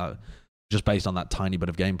know. I've just based on that tiny bit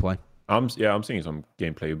of gameplay. I'm seeing some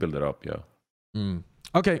gameplay. You build it up,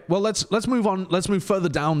 Okay, well let's move on. Let's move further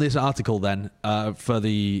down this article then. For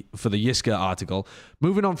the Yiska article,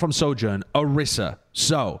 moving on from Sojourn, Orisa.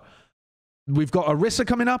 So we've got Orisa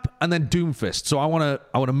coming up, and then Doomfist. So I want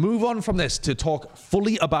to move on from this to talk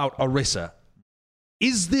fully about Orisa.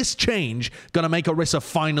 Is this change going to make Orisa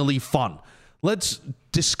finally fun? Let's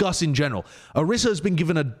discuss in general. Orisa has been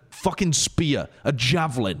given a fucking spear, a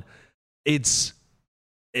javelin. You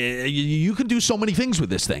can do so many things with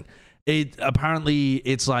this thing. Apparently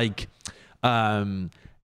it's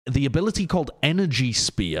the ability called Energy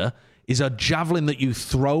Spear is a javelin that you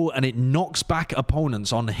throw and it knocks back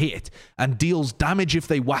opponents on hit and deals damage if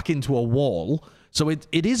they whack into a wall. So it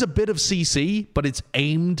is a bit of CC, but it's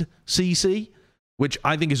aimed CC, which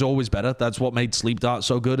I think is always better. That's what made Sleep Dart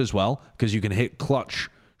so good as well, because you can hit clutch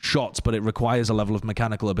shots, but it requires a level of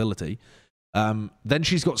mechanical ability. Then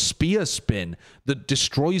she's got Spear Spin that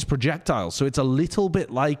destroys projectiles. So it's a little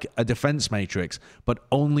bit like a defense matrix, but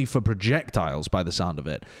only for projectiles by the sound of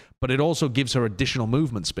it. But it also gives her additional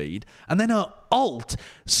movement speed. And then her ult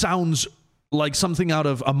sounds like something out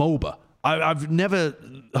of a MOBA. I've never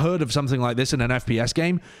heard of something like this in an FPS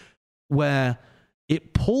game, where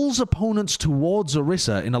it pulls opponents towards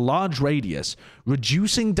Orisa in a large radius,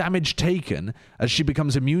 reducing damage taken as she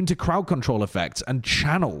becomes immune to crowd control effects and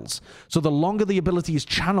channels. So the longer the ability is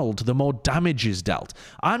channeled, the more damage is dealt.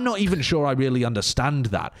 I'm not even sure I really understand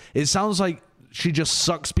that. It sounds like she just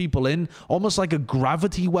sucks people in, almost like a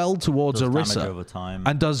gravity well towards Orisa. Damage over time.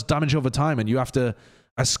 And does damage over time, and you have to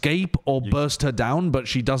escape or burst her down, but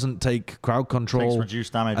she doesn't take crowd control. Takes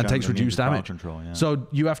reduced damage and takes reduced damage. Control, yeah. So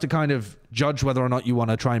you have to kind of judge whether or not you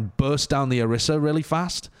want to try and burst down the Orisa really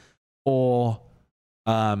fast or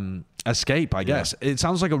escape, I guess. It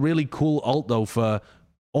sounds like a really cool ult, though, for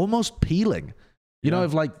almost peeling. You know,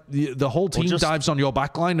 if like the whole team dives on your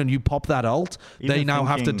backline and you pop that ult, they now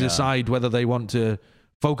have to decide whether they want to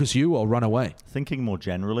focus you or run away. Thinking more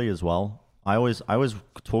generally as well, I always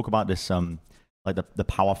talk about this like the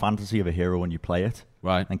power fantasy of a hero when you play it,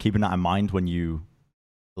 right? And keeping that in mind when you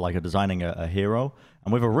like are designing a hero.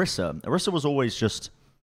 And with Orisa was always just,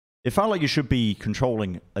 it felt like you should be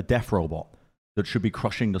controlling a death robot that should be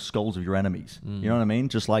crushing the skulls of your enemies. You know what I mean?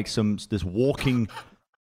 Just like this walking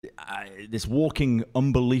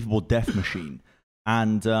unbelievable death machine.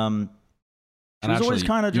 And she was always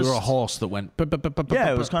kind of just... You're a horse that went...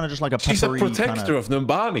 Yeah, it was kind of just like a peppery... She's a protector of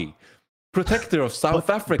Numbani. Protector of South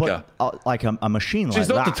Africa. But, like a machine like that. She's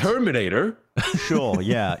not the Terminator. Sure,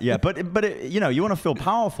 yeah. But you know, you want to feel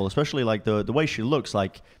powerful, especially like the way she looks.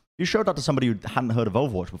 Like, you showed that to somebody who hadn't heard of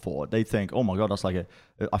Overwatch before, they think, oh my god, that's like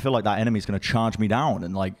I feel like that enemy's going to charge me down.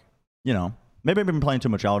 And like, you know, maybe I've been playing too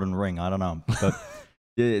much Elden Ring. I don't know.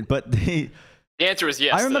 But the answer is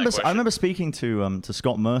yes. I remember speaking to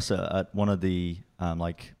Scott Mercer at one of the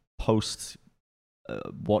like post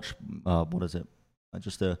watch what is it?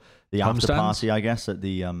 Just the after party, I guess, at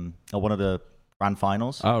the one of the grand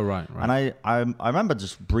finals. Oh right. And I remember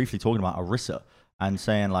just briefly talking about Orisa and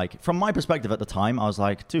saying, like, from my perspective at the time, I was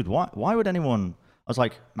like, dude, why would anyone? I was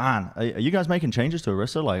like, man, are you guys making changes to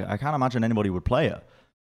Orisa? Like, I can't imagine anybody would play her.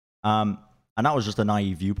 And that was just a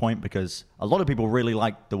naive viewpoint because a lot of people really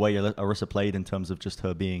liked the way Orisa played in terms of just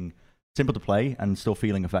her being simple to play and still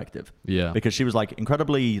feeling effective. Yeah. Because she was like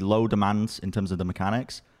incredibly low demands in terms of the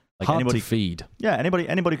mechanics. Like hard to feed. Yeah,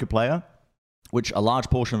 anybody could play her, which a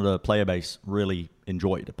large portion of the player base really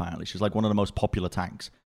enjoyed, apparently. She's like one of the most popular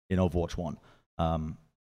tanks in Overwatch 1. And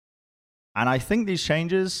I think these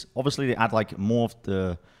changes, obviously, they add like more of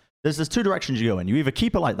the... There's two directions you go in. You either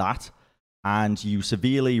keep her like that, and you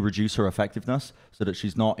severely reduce her effectiveness so that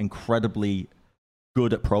she's not incredibly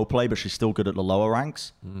good at pro play, but she's still good at the lower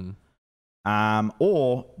ranks.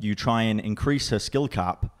 Or you try and increase her skill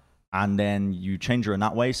cap, and then you change her in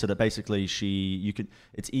that way so that basically it's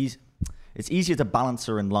easier to balance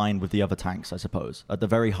her in line with the other tanks, I suppose, at the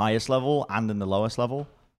very highest level and in the lowest level.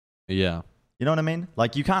 Yeah. You know what I mean?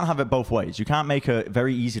 Like, you can't have it both ways. You can't make her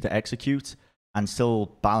very easy to execute and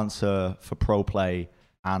still balance her for pro play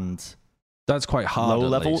and that's quite hard. Low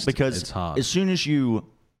level, because it's hard. As soon as you,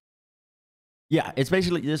 yeah, it's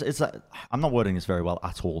basically it's like, I'm not wording this very well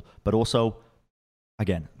at all, but also,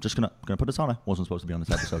 again, just gonna put this on. Wasn't supposed to be on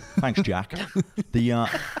this episode. Thanks, Jack.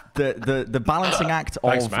 The balancing act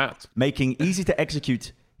of making easy to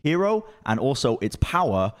execute hero and also its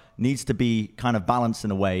power needs to be kind of balanced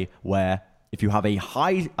in a way where if you have a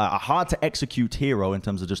hard to execute hero in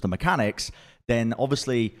terms of just the mechanics, then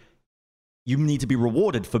obviously you need to be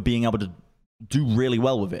rewarded for being able to do really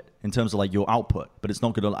well with it in terms of like your output, but it's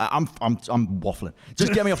not good. I'm waffling.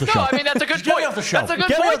 Just get me off the show. No, I mean that's a good point. Get me off the show. That's a good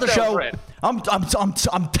get point, me off the show.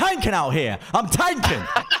 I'm tanking out here. I'm tanking.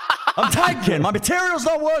 I'm tanking. My material's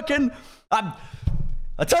not working. I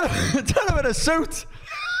tell him in a suit.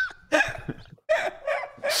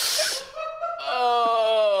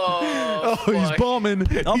 Oh, he's bombing.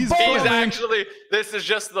 He's actually. This is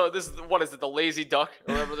what is it? The lazy duck.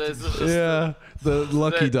 Remember this? Yeah, the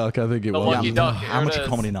lucky duck. I think it was. The lucky duck. Amateur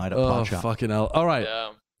comedy night at Plat. Fucking hell! All right,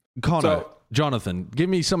 yeah. Connor, Jonathan, give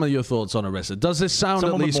me some of your thoughts on Orisa. Does this sound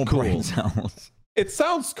at least cool? It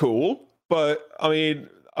sounds cool, but I mean,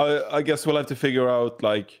 I guess we'll have to figure out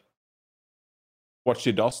like what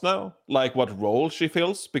she does now, like what role she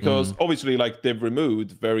fills, because obviously, like they've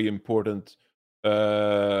removed very important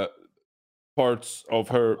parts of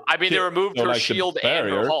her. I mean, they removed her like shield and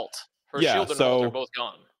her ult. Her shield and ult are both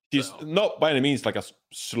gone. She's not by any means like a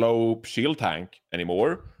slow shield tank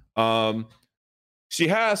anymore. She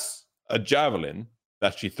has a javelin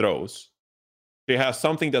that she throws. She has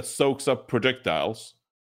something that soaks up projectiles.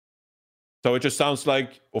 So it just sounds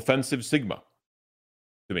like offensive Sigma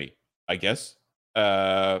to me, I guess.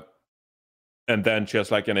 And then she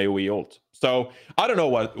has like an AoE ult. So I don't know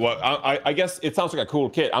what I guess it sounds like a cool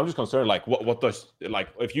kit. I'm just concerned, like what does, like,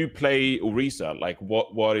 if you play Orisa, like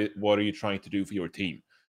what are you trying to do for your team?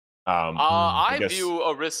 I view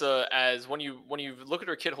Orisa as when you look at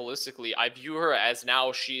her kit holistically, I view her as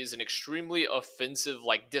now she is an extremely offensive,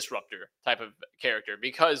 like, disruptor type of character,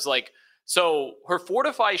 because like, so her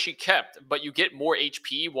fortify she kept, but you get more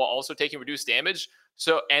HP while also taking reduced damage.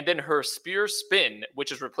 So, and then her spear spin,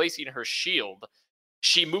 which is replacing her shield,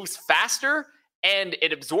 she moves faster and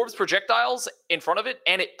it absorbs projectiles in front of it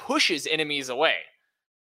and it pushes enemies away.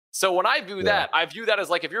 So when I view that, I view that as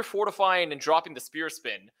like, if you're fortifying and dropping the spear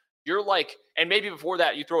spin, you're like, and maybe before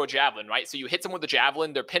that you throw a javelin, right? So you hit someone with a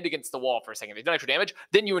javelin, they're pinned against the wall for a second, they've done extra damage,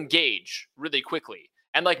 then you engage really quickly.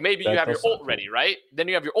 And like maybe you have your ult ready, right? Then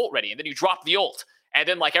you have your ult ready, and then you drop the ult. And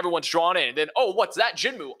then like everyone's drawn in, and then what's that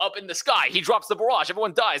Jinmu up in the sky? He drops the barrage.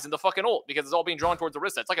 Everyone dies in the fucking ult because it's all being drawn towards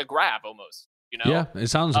Orisa. It's like a grab almost, you know? Yeah, it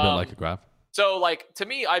sounds a bit like a grab. So like to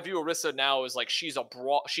me, I view Orisa now as like she's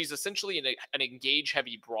essentially an engage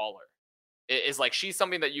heavy brawler. Is like she's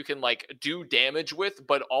something that you can like do damage with,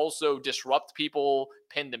 but also disrupt people,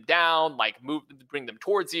 pin them down, like bring them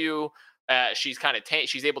towards you. She's kind of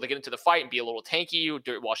she's able to get into the fight and be a little tanky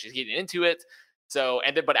while she's getting into it. So,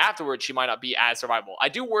 but afterwards, she might not be as survivable. I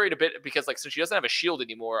do worry a bit because, like, since she doesn't have a shield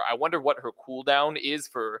anymore, I wonder what her cooldown is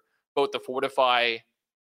for both the Fortify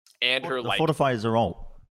and her, the Fortify is her ult.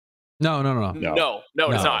 No,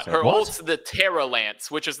 it's not. Her ult's the Terra Lance,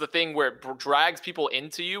 which is the thing where it drags people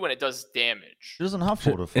into you and it does damage. She doesn't have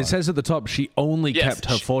Fortify. It says at the top she only kept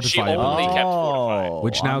her Fortify. She only kept Fortify.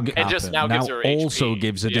 Which now gives her also HP.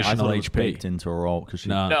 Gives additional HP. Baked into her ult because she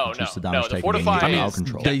reduced the damage taken. The Fortify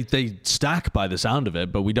control. They stack by the sound of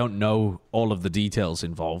it, but we don't know all of the details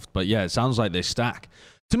involved. But yeah, it sounds like they stack.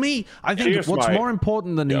 To me, I think what's more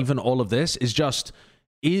important than even all of this is just...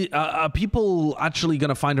 are people actually going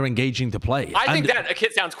to find her engaging to play? I think that a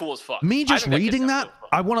kit sounds cool as fuck. Me just reading that,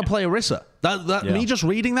 I want to play Orisa. Me just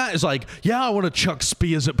reading that is like, yeah, I want to chuck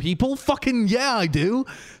spears at people. Fucking yeah, I do.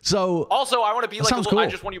 So also, I want to be like, cool. I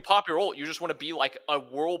just want you pop your ult. You just want to be like a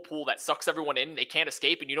whirlpool that sucks everyone in. They can't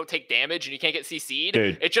escape, and you don't take damage, and you can't get CC'd.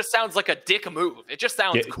 Dude. It just sounds like a dick move. It just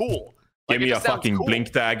sounds cool. Give me a fucking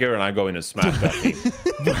blink dagger, and I go in and smash that thing.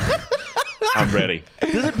 I'm ready.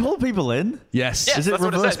 Does it pull people in? Yes. Is it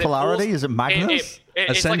reverse polarity? Is it Magnus? Essentially,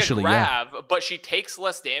 it's like a grab, but she takes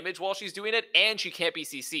less damage while she's doing it, and she can't be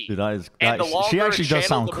CC'd. Dude, she actually does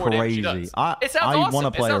sound crazy. It sounds awesome.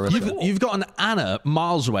 Want to play Orisa. You've got an Anna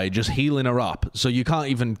miles away just healing her up, so you can't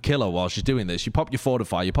even kill her while she's doing this. You pop your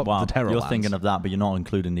Fortify, you pop the Terror Lance. You're thinking of that, but you're not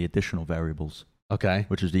including the additional variables. Okay.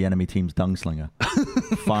 Which is the enemy team's Dunslinger.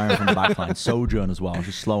 Firing from the backline. Sojourn as well,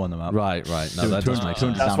 just slowing them up. Right. No, that does make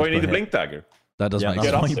sense. That's why you need the blink dagger. That does make sense.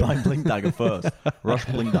 That's why you buy Blink Dagger first. Rush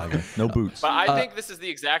Blink Dagger. No boots. But I think this is the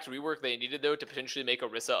exact rework they needed, though, to potentially make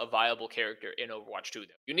Orisa a viable character in Overwatch 2, though.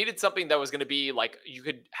 You needed something that was going to be, like, you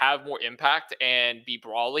could have more impact and be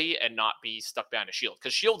brawly and not be stuck behind a shield.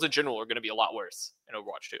 Because shields in general are going to be a lot worse in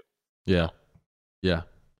Overwatch 2. Yeah.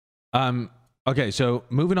 Okay, so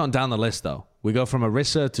moving on down the list, though. We go from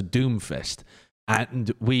Orisa to Doomfist.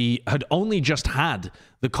 And we had only just had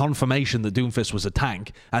the confirmation that Doomfist was a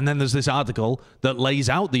tank. And then there's this article that lays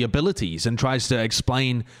out the abilities and tries to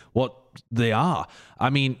explain what they are. I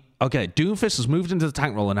mean, okay, Doomfist has moved into the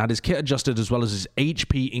tank role and had his kit adjusted as well as his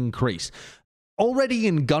HP increased. Already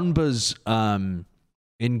in Gunba's mode,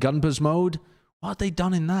 what had they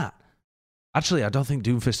done in that? Actually, I don't think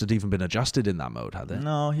Doomfist had even been adjusted in that mode, had they?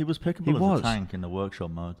 No, he was pickable as a tank in the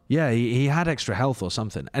workshop mode. Yeah, he had extra health or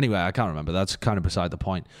something. Anyway, I can't remember. That's kind of beside the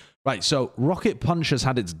point. Right, so Rocket Punch has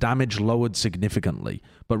had its damage lowered significantly,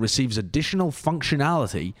 but receives additional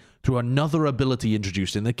functionality through another ability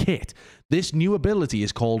introduced in the kit. This new ability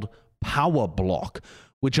is called Power Block,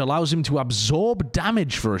 which allows him to absorb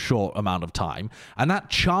damage for a short amount of time, and that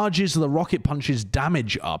charges the Rocket Punch's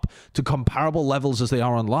damage up to comparable levels as they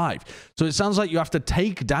are on live. So it sounds like you have to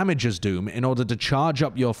take damage as Doom in order to charge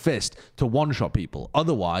up your fist to one-shot people.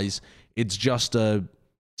 Otherwise, it's just a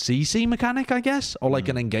CC mechanic, I guess, or like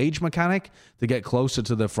an engage mechanic to get closer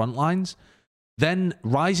to the front lines. Then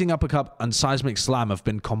Rising Uppercut and Seismic Slam have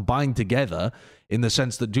been combined together in the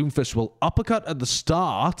sense that Doomfist will uppercut at the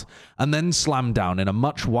start and then slam down in a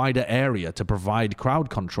much wider area to provide crowd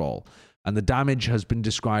control. And the damage has been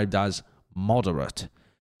described as moderate.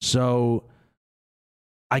 So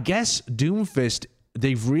I guess Doomfist,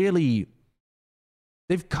 they've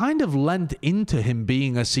kind of lent into him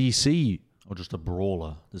being a CC. Or just a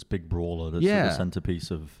brawler, this big brawler that's the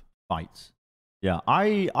centerpiece of fights. Yeah,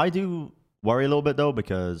 I do worry a little bit, though,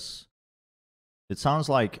 because it sounds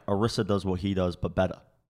like Orisa does what he does, but better.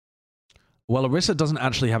 Well, Orisa doesn't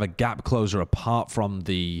actually have a gap closer apart from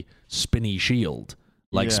the spinny shield.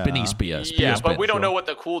 Spinny spear. But we don't know what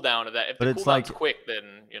the cooldown of that. If the cooldown's quick, then,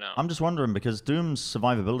 I'm just wondering, because Doom's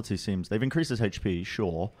survivability seems... They've increased his HP,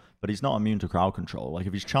 sure, but he's not immune to crowd control. Like,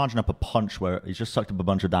 if he's charging up a punch where he's just sucked up a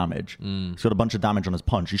bunch of damage, he's got a bunch of damage on his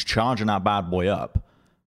punch, he's charging that bad boy up.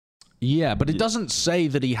 Yeah, but it doesn't say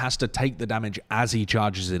that he has to take the damage as he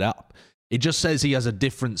charges it up. It just says he has a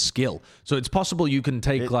different skill. So it's possible you can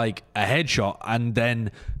take, a headshot, and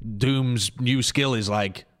then Doom's new skill is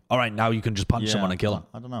like... All right, now you can just punch someone and kill him.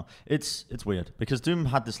 I don't know. It's weird because Doom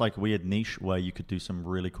had this weird niche where you could do some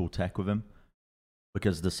really cool tech with him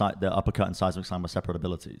because the uppercut and seismic slam were separate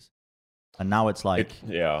abilities, and now it's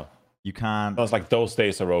You can't. Sounds like those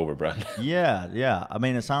days are over, Brad. Yeah. I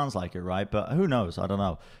mean, it sounds like it, right? But who knows? I don't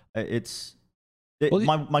know.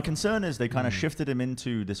 My concern is they kind of shifted him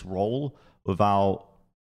into this role without.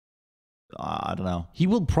 I don't know. He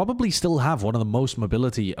will probably still have one of the most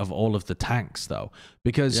mobility of all of the tanks, though,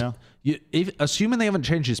 because assuming they haven't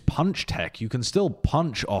changed his punch tech, you can still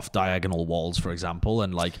punch off diagonal walls, for example,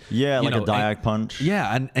 and like a diag punch.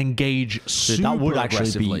 Yeah, and engage super that would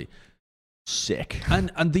aggressively. Actually be sick.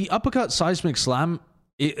 And the uppercut seismic slam,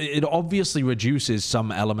 it obviously reduces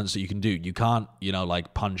some elements that you can do. You can't,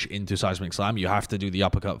 like punch into seismic slam. You have to do the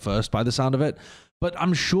uppercut first, by the sound of it. But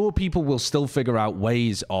I'm sure people will still figure out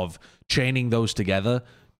ways of chaining those together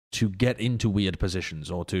to get into weird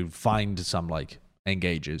positions or to find some like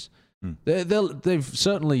engages. They've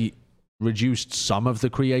certainly reduced some of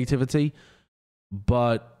the creativity,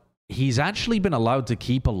 but he's actually been allowed to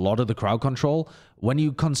keep a lot of the crowd control. When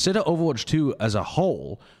you consider Overwatch 2 as a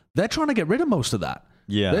whole, they're trying to get rid of most of that.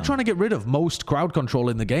 Yeah. They're trying to get rid of most crowd control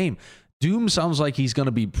in the game. Doom sounds like he's going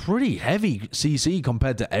to be pretty heavy CC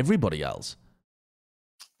compared to everybody else.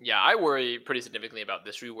 Yeah, I worry pretty significantly about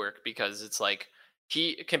this rework because it's like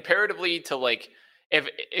comparatively to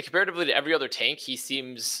every other tank, he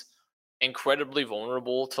seems incredibly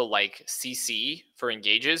vulnerable to like CC for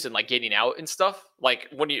engages and like getting out and stuff. Like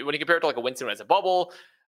when you compare it to like a Winston as a bubble,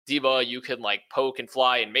 D.Va, you can like poke and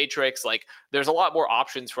fly and Matrix. Like there's a lot more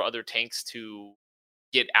options for other tanks to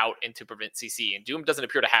get out and to prevent CC, and Doom doesn't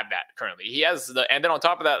appear to have that currently. He has and then on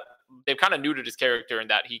top of that, they've kind of neutered his character in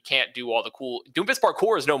that he can't do all the cool Doomfist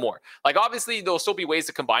parkour is no more. Like obviously there'll still be ways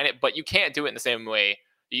to combine it, but you can't do it in the same way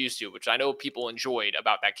you used to, which I know people enjoyed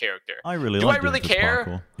about that character. I really do. Like I really Doomfist care?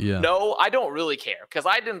 parkour. Yeah. No, I don't really care because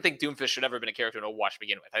I didn't think Doomfist should ever been a character in Overwatch to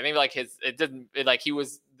begin with. I think like he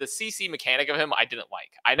was the CC mechanic of him. I didn't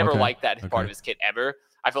like. I never liked that part of his kit ever.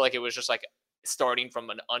 I feel like it was just like starting from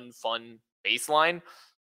an unfun baseline.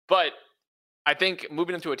 But I think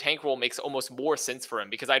moving into a tank role makes almost more sense for him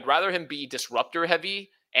because I'd rather him be disruptor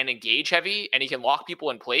heavy and engage heavy and he can lock people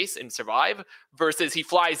in place and survive versus he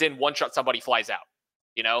flies in, one shot, somebody flies out.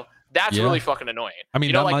 That's really fucking annoying. I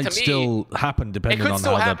mean, that might still happen depending on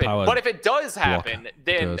how they're powered. But if it does happen,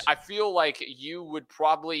 then I feel like you would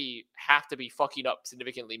probably have to be fucking up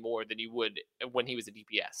significantly more than you would when he was a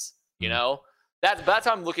DPS. That's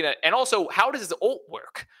how I'm looking at it. And also, how does his ult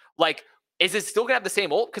work? Like, is it still going to have the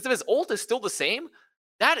same ult? Because if his ult is still the same,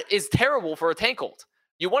 that is terrible for a tank ult.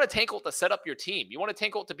 You want a tank ult to set up your team. You want a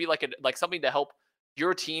tank ult to be like something to help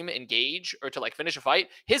your team engage or to like finish a fight.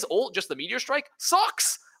 His ult, just the meteor strike,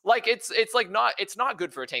 sucks. Like it's not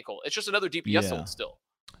good for a tank ult. It's just another DPS ult still.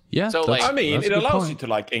 Yeah. So it allows you to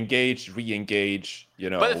like engage, re-engage,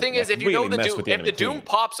 But the thing is, if you really know the Doom, if the Doom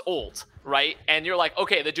pops ult, right, and you're like,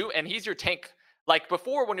 okay, the Doom, and he's your tank. Like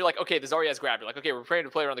before, when you're like, okay, the Zarya has grabbed, you're like, okay, we're preparing to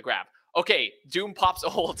play around the grab. Okay, Doom pops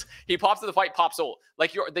ult. He pops to the fight, pops ult.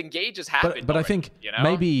 Like the engage has happened. But already, I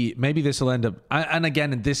think maybe this will end up. And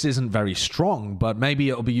again, this isn't very strong, but maybe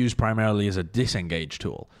it'll be used primarily as a disengage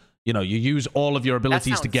tool. You use all of your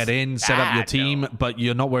abilities to get in, set up your team, but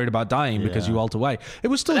you're not worried about dying because you ult away. It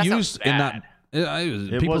was still used in that.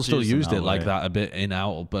 People still used it like that a bit in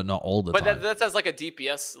out, but not all the time. But that's as like a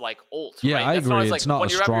DPS like ult. Yeah, right? I agree. It's like not when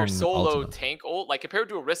a you have your strong solo ultimate. tank ult, like compared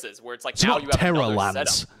to Orisa's, where it's like It's now not you have Terra another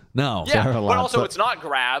Lance. setup. No. Yeah, Terra but Lance, also it's not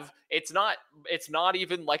grav. It's not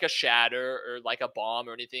even like a shatter or like a bomb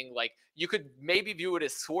or anything. Like you could maybe view it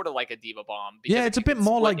as sort of like a Diva bomb. Yeah, it's a bit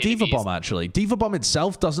more like Diva bomb actually. Diva bomb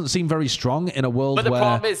itself doesn't seem very strong in a world where. But the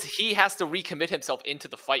problem is he has to recommit himself into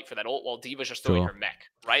the fight for that ult while Diva's just throwing her mech,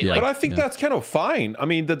 right? Yeah. But I think that's kind of fine. I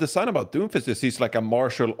mean, the design about Doomfist is he's like a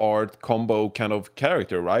martial art combo kind of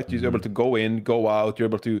character, right? He's able to go in, go out. You're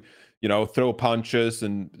able to, throw punches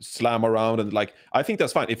and slam around. And like, I think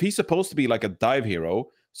that's fine. If he's supposed to be like a dive hero,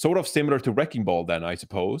 sort of similar to Wrecking Ball then, I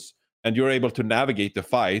suppose, and you're able to navigate the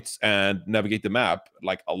fights and navigate the map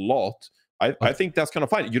like a lot, I think that's kind of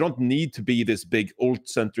fine. You don't need to be this big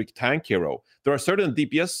ult-centric tank hero. There are certain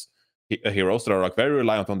DPS heroes that are like very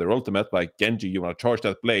reliant on their ultimate, like Genji. You want to charge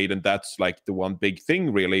that blade, and that's like the one big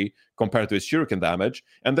thing really compared to his shuriken damage.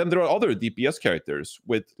 And then there are other DPS characters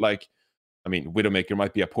with like, I mean, Widowmaker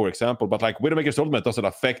might be a poor example, but like Widowmaker's ultimate doesn't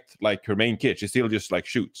affect like her main kit. She still just like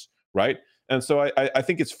shoots, right? And so I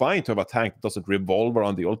think it's fine to have a tank that doesn't revolve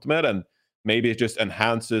around the ultimate, and maybe it just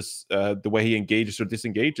enhances the way he engages or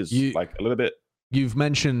disengages like a little bit. You've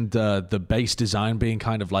mentioned the base design being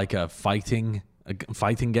kind of like a fighting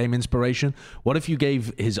game inspiration. What if you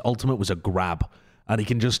gave his ultimate was a grab? And he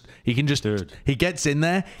gets in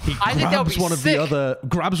there, he grabs one of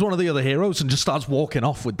the other heroes and just starts walking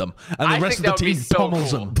off with them. And the rest of the team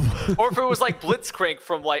pummels them. Or if it was like Blitzcrank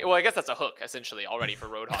from like, well, I guess that's a hook essentially already for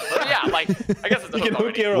Roadhog. But yeah, like I guess it's a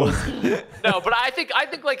hook already. No, but I think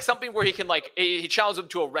like something where he can like he challenges them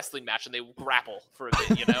to a wrestling match and they grapple for a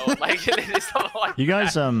bit, you know? Like something like you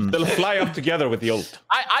guys they'll fly up together with the ult.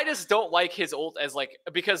 I just don't like his ult as like,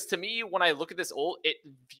 because to me when I look at this ult, it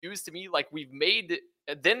views to me like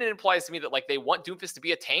then it implies to me that like they want Doomfist to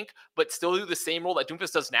be a tank, but still do the same role that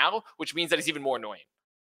Doomfist does now, which means that he's even more annoying.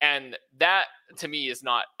 And that to me is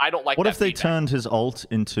not. I don't like. What that if they feedback. turned his ult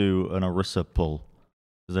into an Orisa pull?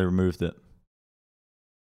 Because they removed it.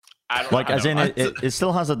 I don't know. As in, it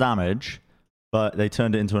still has a damage, but they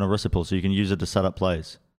turned it into an Orisa pull, so you can use it to set up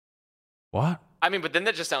plays. What? I mean, but then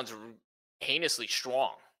that just sounds heinously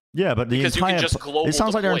strong. Yeah, but because you can just global it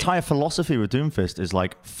sounds like their deploy. entire philosophy with Doomfist is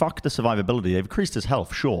like, fuck the survivability. They've increased his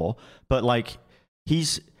health, sure, but like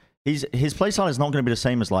his playstyle is not going to be the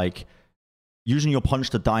same as like using your punch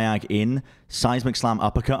to diag in, seismic slam,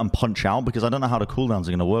 uppercut, and punch out, because I don't know how the cooldowns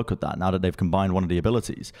are going to work with that now that they've combined one of the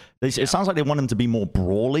abilities. It sounds like they want him to be more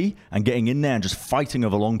brawly and getting in there and just fighting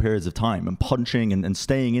over long periods of time and punching and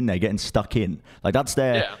staying in there, getting stuck in. Like that's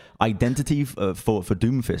their identity for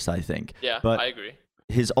Doomfist, I think. Yeah, but I agree.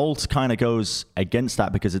 His ult kind of goes against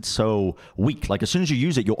that because it's so weak. Like as soon as you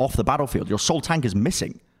use it, you're off the battlefield. Your soul tank is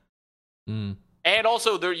missing. Mm. And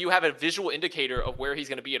also, there you have a visual indicator of where he's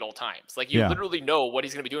going to be at all times. Like you literally know what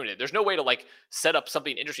he's going to be doing. There's no way to like set up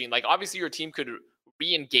something interesting. Like obviously, your team could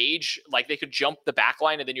re-engage. Like they could jump the back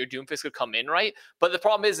line, and then your Doomfist could come in, right? But the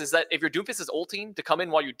problem is that if your Doomfist is ulting to come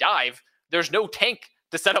in while you dive, there's no tank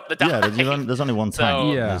to set up the dive. Yeah, there's only one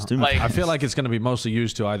tank. I feel like it's going to be mostly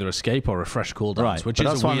used to either escape or refresh cooldowns, right. which but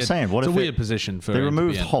is that's what I'm saying. What it's if a weird position for they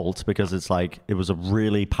removed to be in. Halt because it's like it was a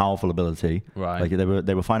really powerful ability. Right. Like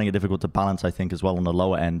they were finding it difficult to balance, I think, as well on the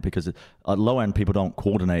lower end because at low end people don't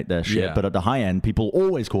coordinate their shit, but at the high end people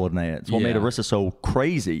always coordinate it. It's what made Orisa so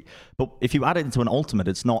crazy. But if you add it into an ultimate,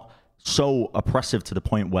 it's not so oppressive to the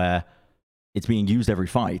point where it's being used every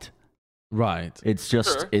fight. Right. It's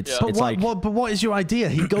just but what is your idea?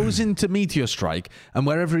 He goes into Meteor Strike, and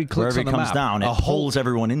wherever he clicks on the comes map, down, it pulls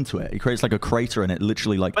everyone into it. He creates like a crater, and it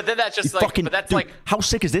literally like. But then that's just like. Fucking, but that's dude, like. How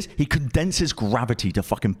sick is this? He condenses gravity to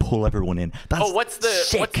fucking pull everyone in. That's what's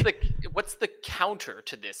the counter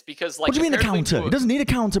to this? Because like. What do you mean the counter? He doesn't need a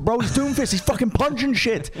counter, bro. He's Doomfist. He's fucking punching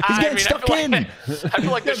shit. He's getting stuck in. I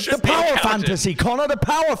feel like the power fantasy, Connor. The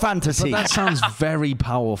power fantasy. But that sounds very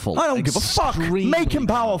powerful. I don't give a fuck. Make him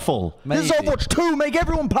powerful. This is Overwatch 2. Make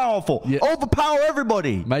everyone powerful. Yeah. Overpower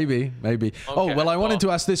everybody. Maybe. Okay, I wanted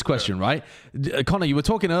to ask this question, right? Connor, you were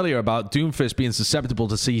talking earlier about Doomfist being susceptible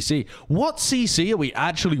to CC. What CC are we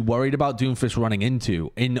actually worried about Doomfist running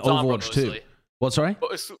into in Overwatch 2? What, sorry?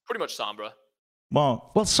 Well, it's pretty much Sombra.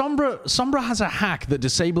 Well, Sombra has a hack that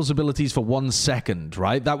disables abilities for 1 second,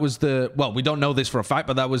 right? That was we don't know this for a fact,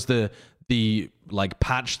 but that was the like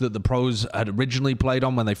patch that the pros had originally played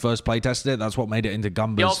on when they first play tested it. That's what made it into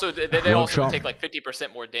Gumba's. They also take like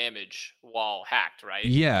 50% more damage while hacked, right?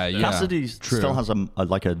 Yeah. Cassidy still has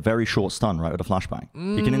a very short stun, right, with a flashbang.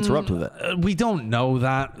 He can interrupt with it. We don't know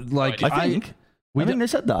that. Like I think they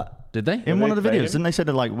said that. Did they? In one of the videos, didn't they say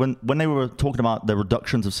that like when they were talking about the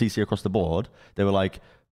reductions of CC across the board, they were like,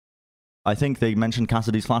 I think they mentioned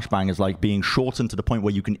Cassidy's flashbang as like being shortened to the point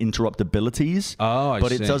where you can interrupt abilities. Oh,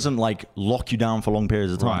 but it doesn't like lock you down for long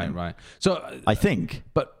periods of time. Right. So I think,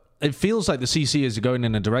 but it feels like the CC is going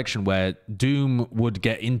in a direction where Doom would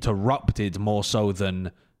get interrupted more so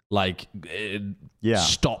than like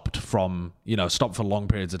stopped for long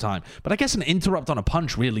periods of time. But I guess an interrupt on a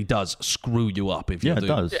punch really does screw you up if you do. It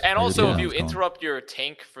does. And also if you interrupt your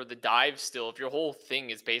tank for the dive still, if your whole thing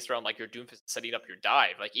is based around like your Doomfist setting up your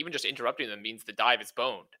dive, like even just interrupting them means the dive is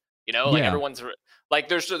boned. You know, like everyone's like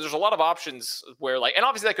there's a lot of options where like, and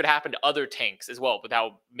obviously that could happen to other tanks as well with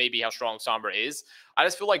how strong Sombra is. I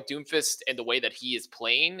just feel like Doomfist and the way that he is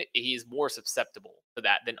playing, he's more susceptible to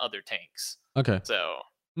that than other tanks. Okay. So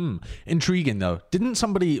intriguing though.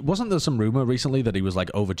 Wasn't there some rumor recently that he was like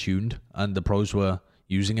overtuned and the pros were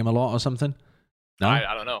using him a lot or something? No,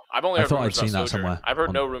 I don't know. I've only heard rumors I'd seen about that somewhere. I've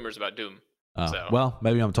heard no rumors about Doom. Well,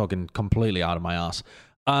 maybe I'm talking completely out of my ass.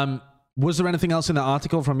 Was there anything else in that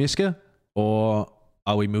article from Yiska, or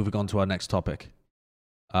are we moving on to our next topic?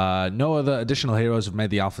 No other additional heroes have made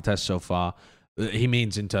the alpha test so far. He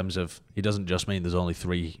means in terms of, he doesn't just mean there's only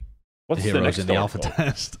 3 heroes in the alpha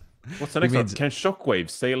test. What's the next one? Can Shockwave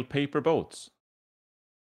sail paper boats?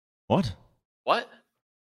 What?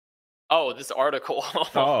 Oh, this article.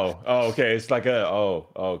 okay. It's like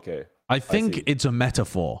okay. I think it's a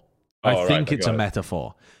metaphor. I think it's a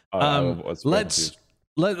metaphor.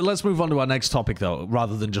 Let's move on to our next topic, though,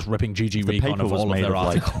 rather than just ripping GG Recon of all of their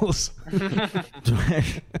articles.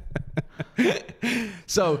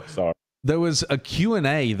 So there was a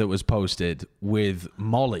Q&A that was posted with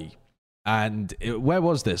Molly. And where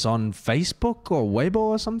was this? On Facebook or Weibo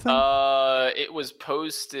or something? It was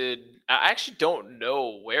posted. I actually don't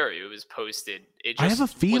know where it was posted. I have a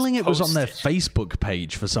feeling it was on their Facebook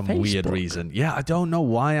page for some weird reason. Yeah, I don't know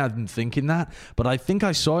why I'm thinking that, but I think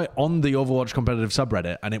I saw it on the Overwatch competitive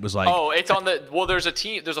subreddit, and it was like, oh, it's on the. Well, there's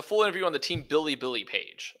a full interview on the Team Billy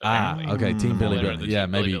page. Apparently. Okay, Team Billy. Yeah,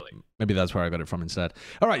 maybe that's where I got it from instead.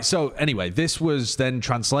 All right, so anyway, this was then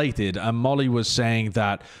translated, and Molly was saying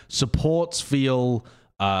that supports feel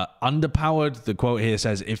underpowered. The quote here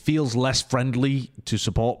says, "It feels less friendly to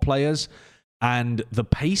support players, and the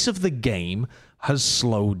pace of the game has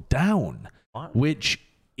slowed down," which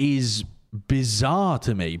is bizarre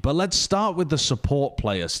to me. But let's start with the support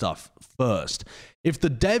player stuff first. If the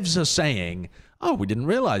devs are saying, "Oh, we didn't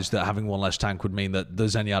realize that having one less tank would mean that the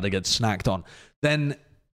Zenyatta gets snacked on," then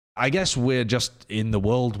I guess we're just in the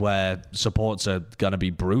world where supports are going to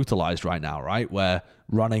be brutalized right now, right? Where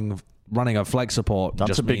running a flex support that's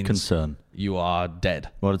just a big means concern. You are dead.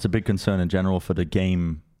 Well, it's a big concern in general for the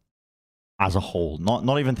game as a whole.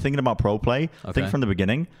 Not even thinking about pro play. I think from the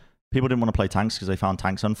beginning, people didn't want to play tanks because they found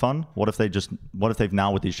tanks unfun. What if they've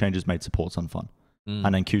now with these changes made supports unfun?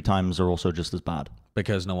 And then queue times are also just as bad.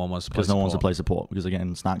 Because no one wants to play support. Because no one wants to play support because they're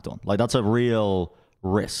getting snacked on. Like, that's a real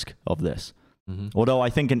risk of this. Although I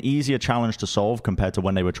think an easier challenge to solve compared to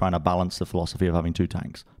when they were trying to balance the philosophy of having two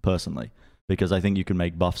tanks, personally. Because I think you can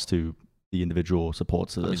make buffs to the individual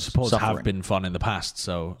supports. Supports have been fun in the past,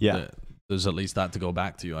 so there's at least that to go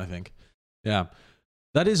back to, I think. Yeah,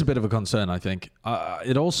 that is a bit of a concern, I think.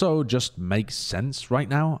 It also just makes sense right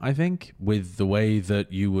now, I think, with the way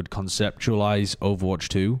that you would conceptualize Overwatch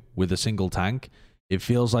 2 with a single tank. It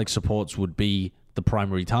feels like supports would be the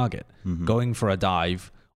primary target. Going for a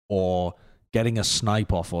dive or getting a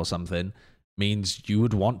snipe off or something means you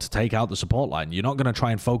would want to take out the support line. You're not going to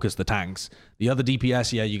try and focus the tanks. The other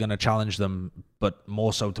DPS, you're going to challenge them, but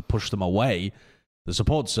more so to push them away. The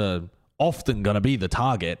supports are often going to be the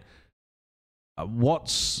target.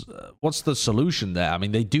 What's the solution there? I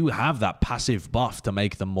mean, they do have that passive buff to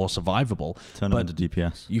make them more survivable. Turn them into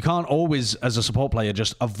DPS. You can't always, as a support player,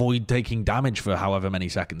 just avoid taking damage for however many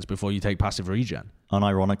seconds before you take passive regen.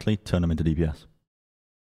 Unironically, turn them into DPS.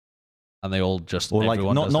 And they all just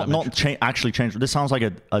actually change. This sounds like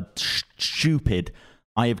a stupid.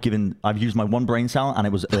 I've used my one brain cell and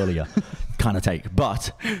it was earlier kind of take.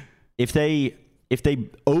 But if they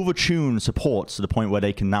overtune supports to the point where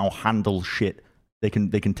they can now handle shit, they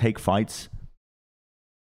can take fights.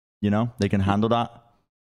 You know, they can handle that.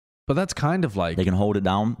 But that's kind of like they can hold it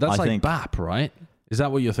down. That's like BAP, right? Is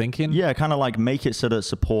that what you're thinking? Yeah, kind of like make it so that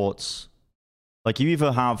supports, like you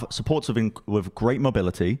either have supports with great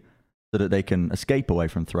mobility, so that they can escape away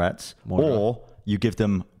from threats, or you give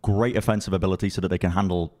them great offensive ability so that they can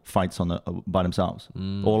handle fights by themselves.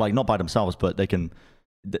 Or like not by themselves, but they're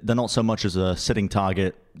not so much as a sitting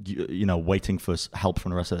target, you know, waiting for help from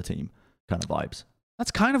the rest of the team kind of vibes.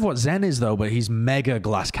 That's kind of what Zen is, though, but he's mega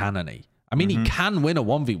glass cannon-y. I mean, he can win a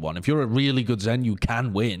 1v1. If you're a really good Zen, you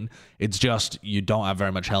can win. It's just you don't have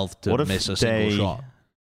very much health to miss a single shot.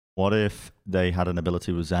 What if they had an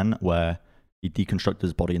ability with Zen where he deconstructed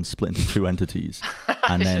his body and split into two entities,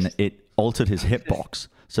 and then it altered his hitbox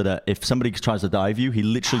so that if somebody tries to dive you, he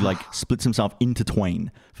literally like splits himself into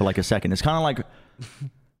twain for like a second. It's kind of like,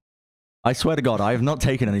 I swear to God, I have not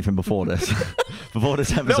taken anything before this. Before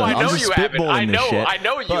this episode, no, I know you haven't. I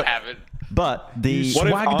know you haven't. But what if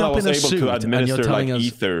Anna was able to administer like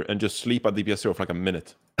ether and just sleep at DPS for like a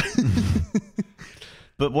minute?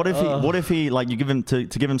 But what if he like you give him to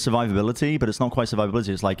give him survivability, but it's not quite survivability.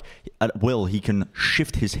 It's like at will he can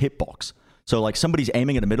shift his hitbox. So like somebody's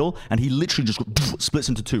aiming at the middle and he literally just splits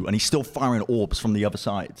into two, and he's still firing orbs from the other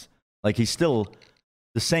sides. Like he's still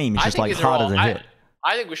the same. He's just like harder to hit.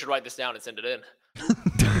 I think we should write this down and send it in.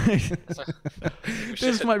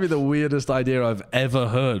 This might be the weirdest idea I've ever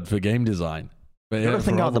heard for game design. You gotta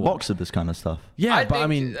think out of the box of this kind of stuff. Yeah, I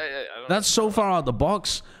mean, that's so far out the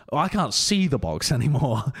box. Oh, I can't see the box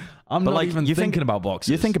anymore. I'm not even thinking about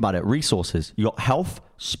boxes. You think about it, resources. You got health,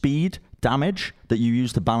 speed, damage that you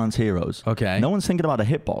use to balance heroes. Okay. No one's thinking about a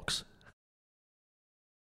hitbox.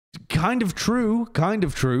 Kind of true,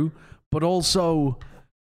 but also,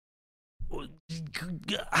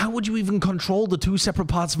 how would you even control the two separate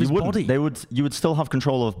parts of his body? You would still have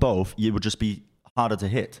control of both. It would just be harder to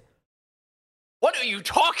hit. What are you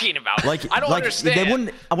talking about? I don't understand. They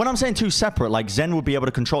wouldn't. When I'm saying two separate, like Zen would be able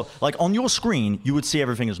to control. Like on your screen, you would see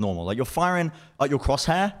everything as normal. Like you're firing at your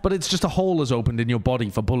crosshair, but it's just a hole has opened in your body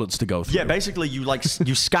for bullets to go through. Yeah, basically you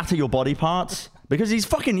you scatter your body parts because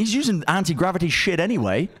he's using anti-gravity shit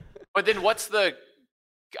anyway. But then what's the?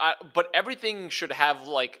 But everything should have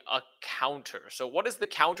like a counter. So what is the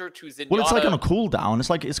counter to Zenyatta? Well, it's like on a cooldown.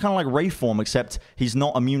 It's kind of like Ray form, except he's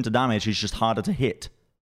not immune to damage. He's just harder to hit.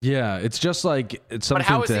 Yeah, it's just like it's something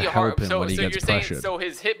to help him when he gets pressured. So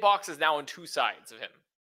his hitbox is now on two sides of him.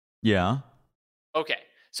 Yeah. Okay.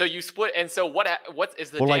 So you split, and so what is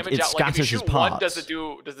the damage out? Like if you shoot one, does it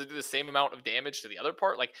do the same amount of damage to the other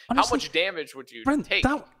part? Like honestly, how much damage would you take?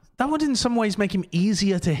 That would in some ways make him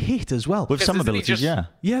easier to hit as well. With some abilities, yeah.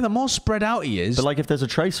 Yeah, the more spread out he is. But like if there's a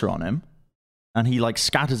tracer on him, and he like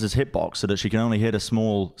scatters his hitbox so that she can only hit a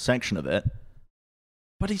small section of it.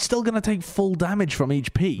 But he's still going to take full damage from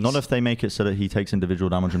each piece. Not if they make it so that he takes individual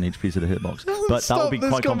damage on each piece of the hitbox. But that would be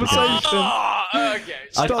quite complicated. Okay.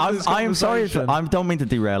 I'm sorry. I don't mean to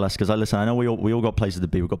derail us because I know we all got places to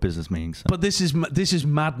be. We've got business meetings. So. But this is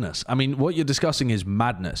madness. I mean, what you're discussing is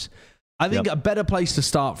madness. I think a better place to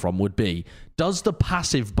start from would be, does the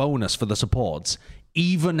passive bonus for the supports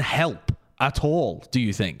even help at all, do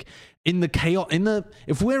you think?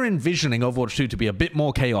 If we're envisioning Overwatch 2 to be a bit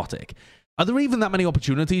more chaotic, are there even that many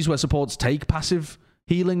opportunities where supports take passive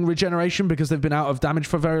healing regeneration because they've been out of damage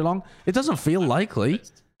for very long? It doesn't feel likely.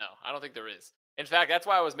 No, I don't think there is. In fact, that's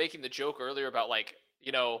why I was making the joke earlier about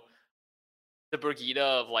the Brigitte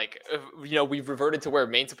of we've reverted to where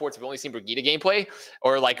main supports have only seen Brigitte gameplay,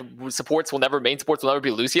 or like main supports will never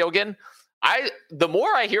be Lucio again. The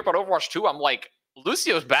more I hear about Overwatch 2, I'm like,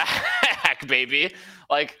 Lucio's back, baby.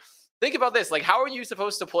 Like, think about this. Like, how are you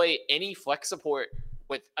supposed to play any flex support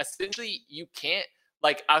with essentially you can't,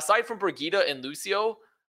 like, aside from Brigitte and Lucio,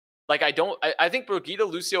 like I think Brigitte,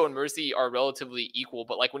 Lucio, and Mercy are relatively equal,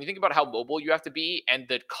 but like when you think about how mobile you have to be and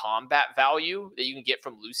the combat value that you can get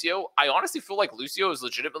from Lucio, I honestly feel like Lucio is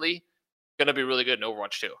legitimately gonna be really good in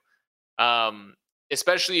Overwatch 2.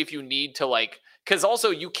 Especially if you need to because also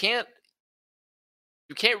you can't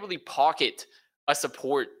really pocket a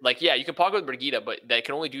support. Like, yeah, you can pocket with Brigitte, but that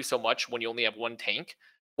can only do so much when you only have one tank.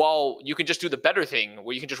 While you can just do the better thing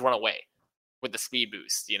where you can just run away with the speed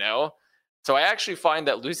boost, So I actually find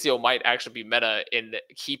that Lucio might actually be meta in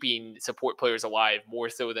keeping support players alive more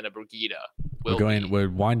so than a Brigitte will be. We're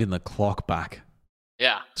winding the clock back.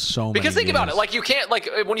 Yeah. Because think about it. Like, you can't,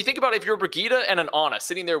 when you think about it, if you're a Brigitte and an Ana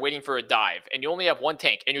sitting there waiting for a dive and you only have one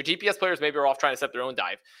tank and your DPS players maybe are off trying to set their own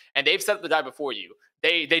dive and they've set up the dive before you,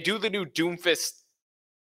 they do the new Doomfist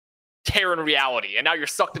tear in reality, and now you're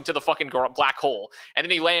sucked into the fucking black hole, and then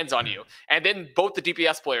he lands on you, and then both the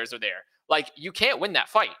DPS players are there. Like, you can't win that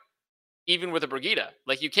fight, even with a Brigitte.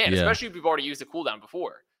 Like, you can't, especially if you've already used a cooldown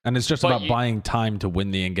before. And it's just about buying time to win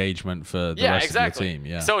the engagement for the rest of the team.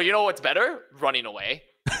 Yeah. So you know what's better? Running away.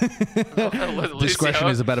 Discretion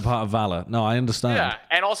is a better part of valor. No, I understand. Yeah,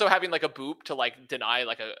 and also having like a boop to like deny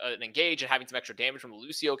like an engage and having some extra damage from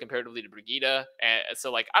Lucio comparatively to Brigitte. And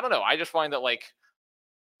so I don't know. I just find that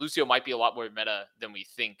Lucio might be a lot more meta than we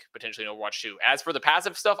think potentially in Overwatch 2. As for the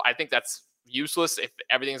passive stuff, I think that's useless if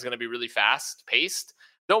everything's going to be really fast paced.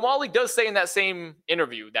 Though Molly does say in that same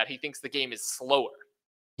interview that he thinks the game is slower.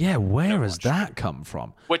 Yeah, where has that come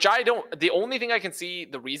from? Which the only thing I can see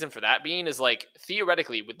the reason for that being is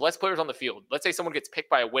theoretically with less players on the field, let's say someone gets picked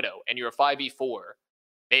by a Widow and you're a 5v4,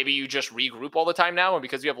 maybe you just regroup all the time now, and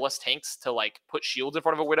because you have less tanks to put shields in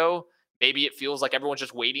front of a Widow, maybe it feels like everyone's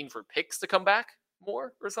just waiting for picks to come back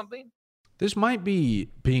more or something. This might be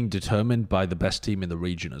being determined by the best team in the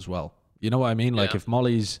region as well. You know what I mean? Like if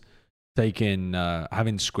Molly's taking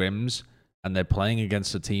having scrims and they're playing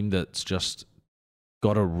against a team that's just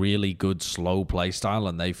got a really good slow play style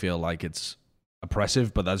and they feel like it's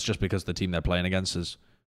oppressive, but that's just because the team they're playing against has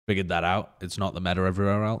figured that out. It's not the meta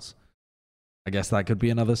everywhere else. I guess that could be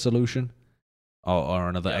another solution or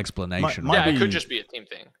another explanation. It could just be a team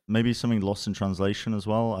thing. Maybe something lost in translation as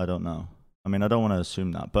well. I don't know. I mean, I don't want to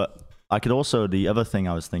assume that, but I could also, the other thing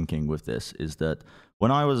I was thinking with this is that when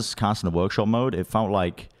I was casting the workshop mode, it felt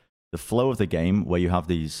like the flow of the game where you have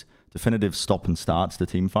these definitive stop and starts to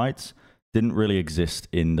team fights didn't really exist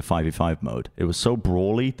in the 5v5 mode. It was so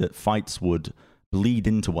brawly that fights would bleed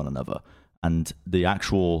into one another. And the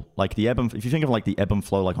actual, the ebb and, if you think of the ebb and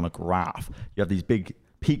flow on a graph, you have these big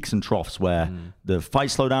peaks and troughs where the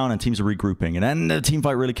fights slow down and teams are regrouping, and then the team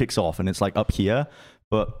fight really kicks off and it's up here.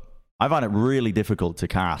 But I find it really difficult to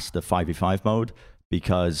cast the 5v5 mode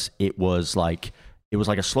because it was like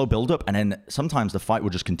a slow build-up, and then sometimes the fight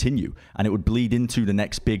would just continue, and it would bleed into the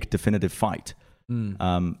next big definitive fight.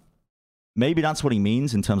 maybe that's what he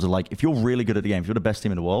means in terms of like, if you're really good at the game, if you're the best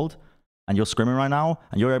team in the world, and you're scrimming right now,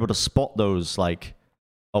 and you're able to spot those like,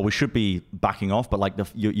 oh, we should be backing off, but like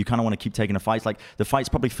you kind of want to keep taking the fights. Like the fights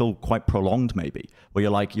probably feel quite prolonged, maybe, where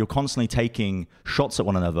you're constantly taking shots at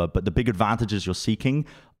one another, but the big advantages you're seeking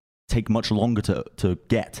take much longer to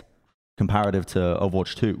get comparative to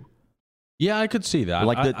Overwatch 2. Yeah, I could see that.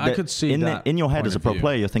 Like I could see that. In your head as a pro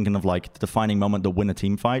player, you're thinking of like the defining moment to win a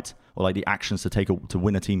team fight, or like the actions to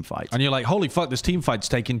win a team fight. And you're like, holy fuck, this team fight's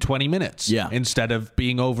taking 20 minutes instead of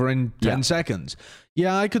being over in 10 seconds.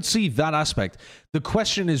 Yeah, I could see that aspect. The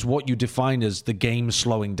question is what you define as the game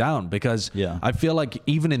slowing down, because I feel like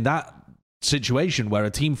even in that situation where a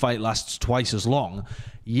team fight lasts twice as long,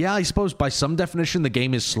 I suppose by some definition the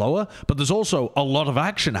game is slower, but there's also a lot of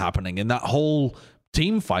action happening in that whole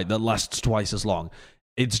team fight that lasts twice as long.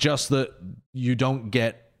 It's just that you don't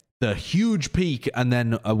get the huge peak and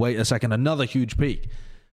then wait a second, another huge peak.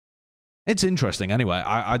 It's interesting. Anyway,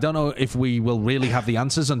 I don't know if we will really have the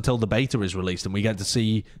answers until the beta is released and we get to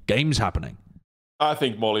see games happening. I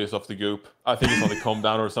think Molly is off the goop. I think it's on the calm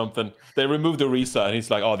down or something. They removed Orisa and he's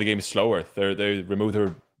like, oh, the game is slower. They removed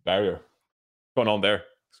her barrier. What's going on there?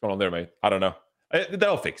 What's going on there, mate? I don't know.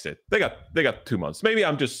 They'll fix it. They got 2 months. Maybe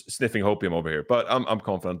I'm just sniffing hopium over here, but I'm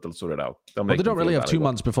confident they'll sort it out. Well, they don't really have 2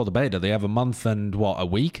 months before the beta. They have a month and a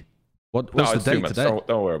week? What's the date today?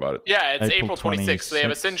 Don't worry about it. Yeah, it's April 26th. So they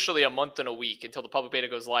have essentially a month and a week until the public beta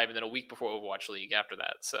goes live, and then a week before Overwatch League after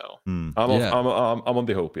that. So I'm on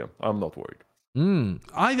the hopium. I'm not worried.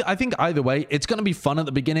 I think either way, it's going to be fun at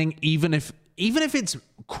the beginning, even if it's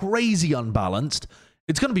crazy unbalanced.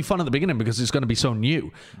 It's going to be fun at the beginning because it's going to be so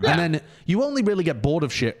new. Yeah. And then you only really get bored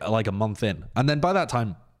of shit like a month in. And then by that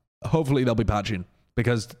time, hopefully they'll be patching,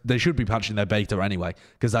 because they should be patching their beta anyway,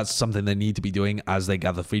 because that's something they need to be doing as they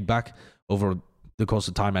gather feedback over the course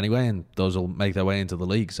of time anyway, and those will make their way into the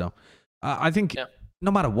league. So I think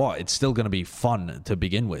no matter what, it's still going to be fun to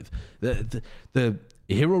begin with. The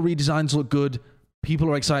hero redesigns look good. People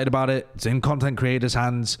are excited about it. It's in content creators'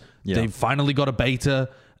 hands. Yeah. They've finally got a beta.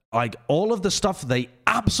 Like, all of the stuff they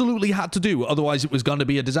absolutely had to do, otherwise it was going to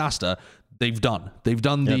be a disaster, they've done. They've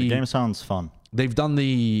done the game sounds fun. They've done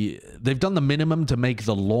the minimum to make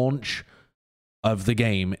the launch of the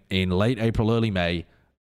game in late April, early May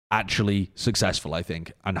actually successful, I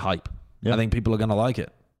think, and hype. Yeah. I think people are going to like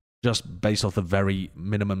it, just based off the very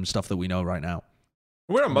minimum stuff that we know right now.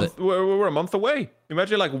 We're a month away.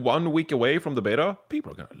 Imagine like 1 week away from the beta.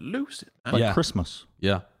 People are going to lose it. Man. Like Christmas.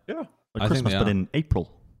 Yeah. Like Christmas, but in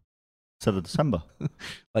April. Instead of December.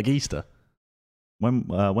 Like Easter.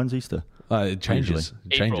 When's Easter? It changes.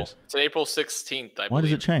 It changes. It's April 16th, I believe. Why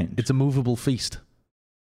does it change? It's a movable feast.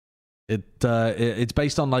 It's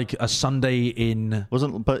based on like a Sunday in...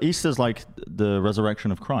 But Easter's like the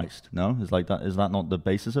resurrection of Christ, no? Is that not the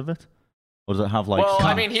basis of it? Or does it have like... Well,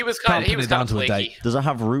 I mean, he was kind of flaky. Does it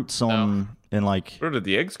have roots in like... Where did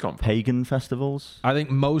the eggs come from? Pagan festivals? I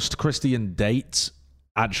think most Christian dates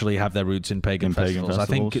actually have their roots in pagan festivals. I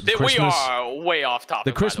think we are way off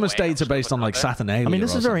topic. The Christmas dates are based on like Saturnalia. I mean,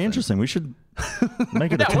 this is very interesting. We should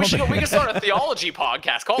make it a topic. We can start a theology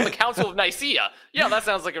podcast called the Council of Nicaea. Yeah, that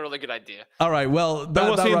sounds like a really good idea. All right, well,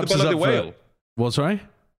 that was he in the belly of the whale? What's right?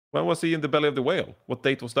 When was he in the belly of the whale? What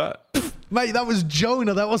date was that? Mate, that was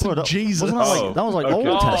Jonah. That wasn't Jesus. That was like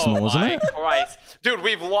Old Testament, wasn't it? Christ. Dude,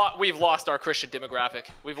 we've lost our Christian demographic.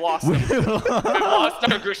 We've lost them. We've lost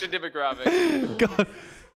our Christian demographic. God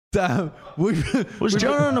damn. Was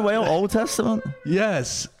Jonah and the whale Old Testament?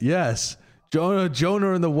 Yes.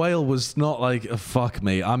 Jonah and the whale was not like, fuck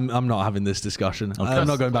me. I'm not having this discussion. Okay. I'm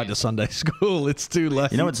not going back to Sunday school. It's too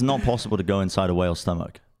late. You know, it's not possible to go inside a whale's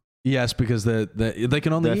stomach. Yes, because they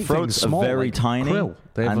can only eat things small, very like tiny, krill.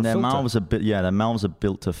 And their mouths are their mouths are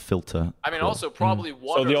built to filter. I mean, also probably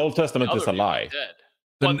one. So the Old Testament is a lie.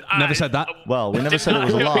 Never said that. Well, we never said it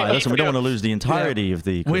was a lie. Listen, we don't want to lose the entirety of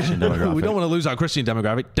the Christian demographic. We don't want to lose our Christian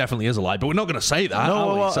demographic. Definitely is a lie, but we're not going to say that.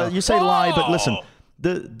 No, you say lie, but listen.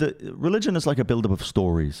 The religion is like a build-up of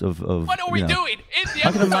stories of what are we doing in the episode?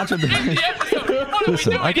 I can imagine. What are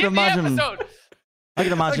we doing in the episode? I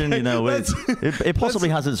can imagine, it possibly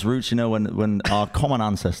has its roots, when our common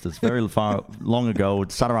ancestors, very far long ago,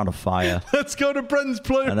 sat around a fire. Let's go to Brendan's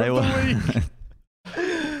player of the week.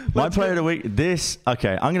 My player of the week.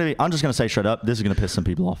 I'm just gonna say straight up, this is gonna piss some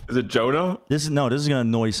people off. Is it Jonah? This is gonna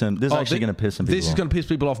annoy some. This is actually gonna piss some people off. This is gonna piss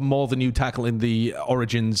people off more than you tackling the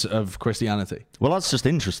origins of Christianity. Well, that's just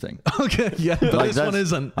interesting. Okay, yeah, but this one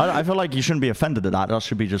isn't. I feel like you shouldn't be offended at that. That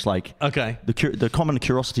should be just like the common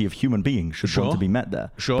curiosity of human beings should want to be met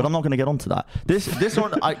there. Sure, but I'm not gonna get onto that. This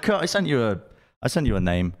one, I sent you a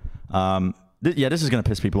name. this is going to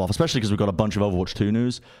piss people off, especially because we've got a bunch of Overwatch 2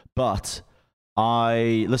 news. But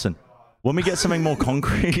listen, when we get something more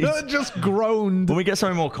concrete, just groaned. When we get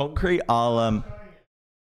something more concrete, I'll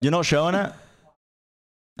You're not showing it?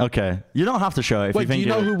 Okay, you don't have to show it. If Wait, you think do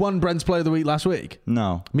you know who won Brent's Player of the Week last week?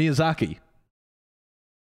 No, Miyazaki.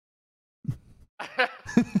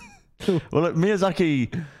 Well, look,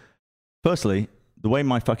 Miyazaki. Firstly, the way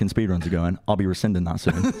my fucking speedruns are going, I'll be rescinding that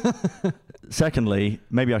soon. Secondly,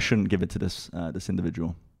 maybe I shouldn't give it to this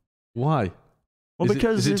individual. Why? Well,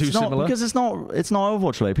 because is it too similar? Because it's not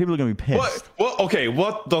Overwatch related. People are going to be pissed. Okay,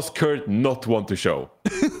 what does Kurt not want to show?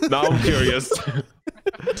 Now I'm curious.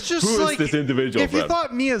 It's just Who like, is this individual? if you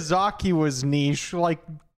thought Miyazaki was niche, like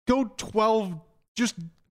go 12. Just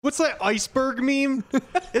what's that iceberg meme?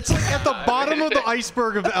 It's like at the bottom of the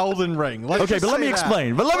iceberg of Elden Ring. Let's Okay, just but let say me that.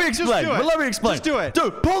 explain. But let me explain. Just do it.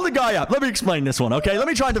 Dude, pull the guy up. Let me explain this one, okay? Let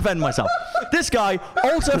me try and defend myself. This guy,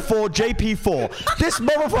 Alter 4 JP4. This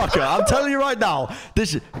motherfucker, I'm telling you right now,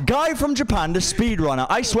 this guy from Japan, the speedrunner,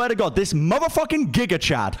 I swear to God, this motherfucking Giga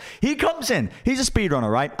Chad, he comes in. He's a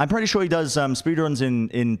speedrunner, right? I'm pretty sure he does speedruns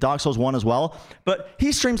in Dark Souls 1 as well. But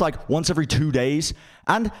he streams like once every 2 days.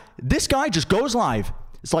 And this guy just goes live.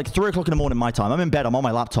 It's like 3 o'clock in the morning my time. I'm in bed. I'm on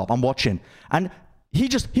my laptop. I'm watching. And he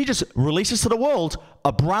just releases to the world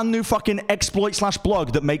a brand new fucking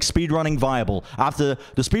exploit/blog that makes speedrunning viable. After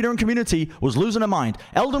the speedrun community was losing their mind.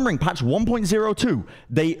 Elden Ring patch 1.02.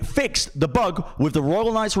 They fixed the bug with the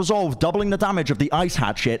Royal Knight's Resolve doubling the damage of the ice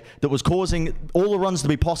hat shit that was causing all the runs to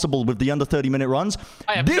be possible with the under 30-minute runs.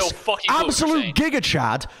 I have this no fucking clue what you're absolute saying. Giga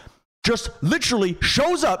Chad just literally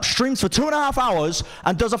shows up, streams for 2.5 hours,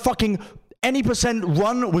 and does a fucking any percent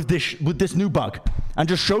run with this new bug, and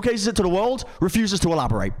just showcases it to the world. Refuses to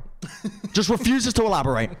elaborate. Just refuses to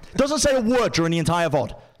elaborate. Doesn't say a word during the entire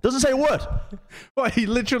VOD. Doesn't say a word. Well, he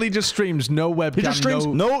literally just streams no webcam. He just streams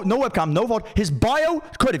no webcam, no VOD. His bio,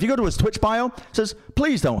 if you go to his Twitch bio, says,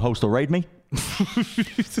 "Please don't host or raid me."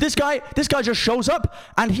 This guy just shows up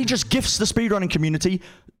and he just gifts the speedrunning community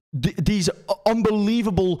these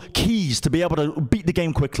unbelievable keys to be able to beat the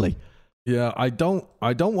game quickly. Yeah, I don't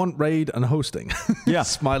want raid and hosting. Yeah,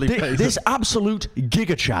 smiley face. This absolute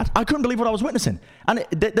Giga Chat. I couldn't believe what I was witnessing. And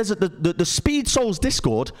there's the Speed Souls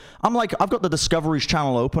Discord. I'm like, I've got the Discoveries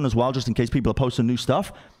channel open as well, just in case people are posting new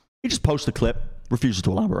stuff. He just posts a clip, refuses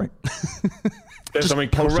to elaborate. There's some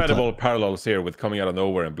incredible parallels here with coming out of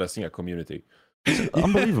nowhere and blessing a community.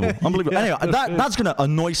 Unbelievable. Anyway, that's gonna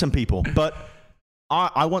annoy some people, but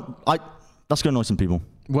that's gonna annoy some people.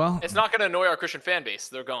 Well, it's not going to annoy our Christian fan base.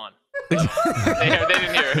 They're gone. they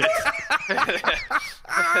didn't hear it.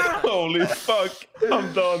 Holy fuck.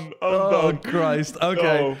 I'm done. Oh, Christ. Okay.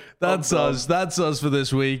 No, That's us. That's us for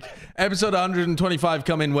this week. Episode 125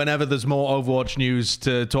 coming whenever there's more Overwatch news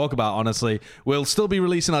to talk about, honestly. We'll still be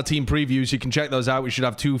releasing our team previews. You can check those out. We should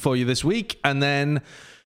have 2 for you this week. And then,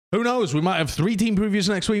 who knows? We might have 3 team previews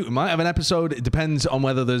next week. We might have an episode. It depends on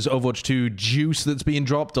whether there's Overwatch 2 juice that's being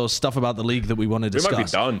dropped or stuff about the league that we want to discuss. We might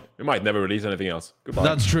be done. We might never release anything else. Goodbye.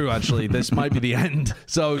 That's true, actually. This might be the end.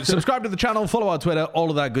 So subscribe to the channel, follow our Twitter, all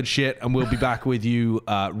of that good shit, and we'll be back with you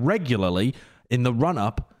regularly in the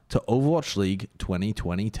run-up to Overwatch League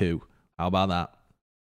 2022. How about that?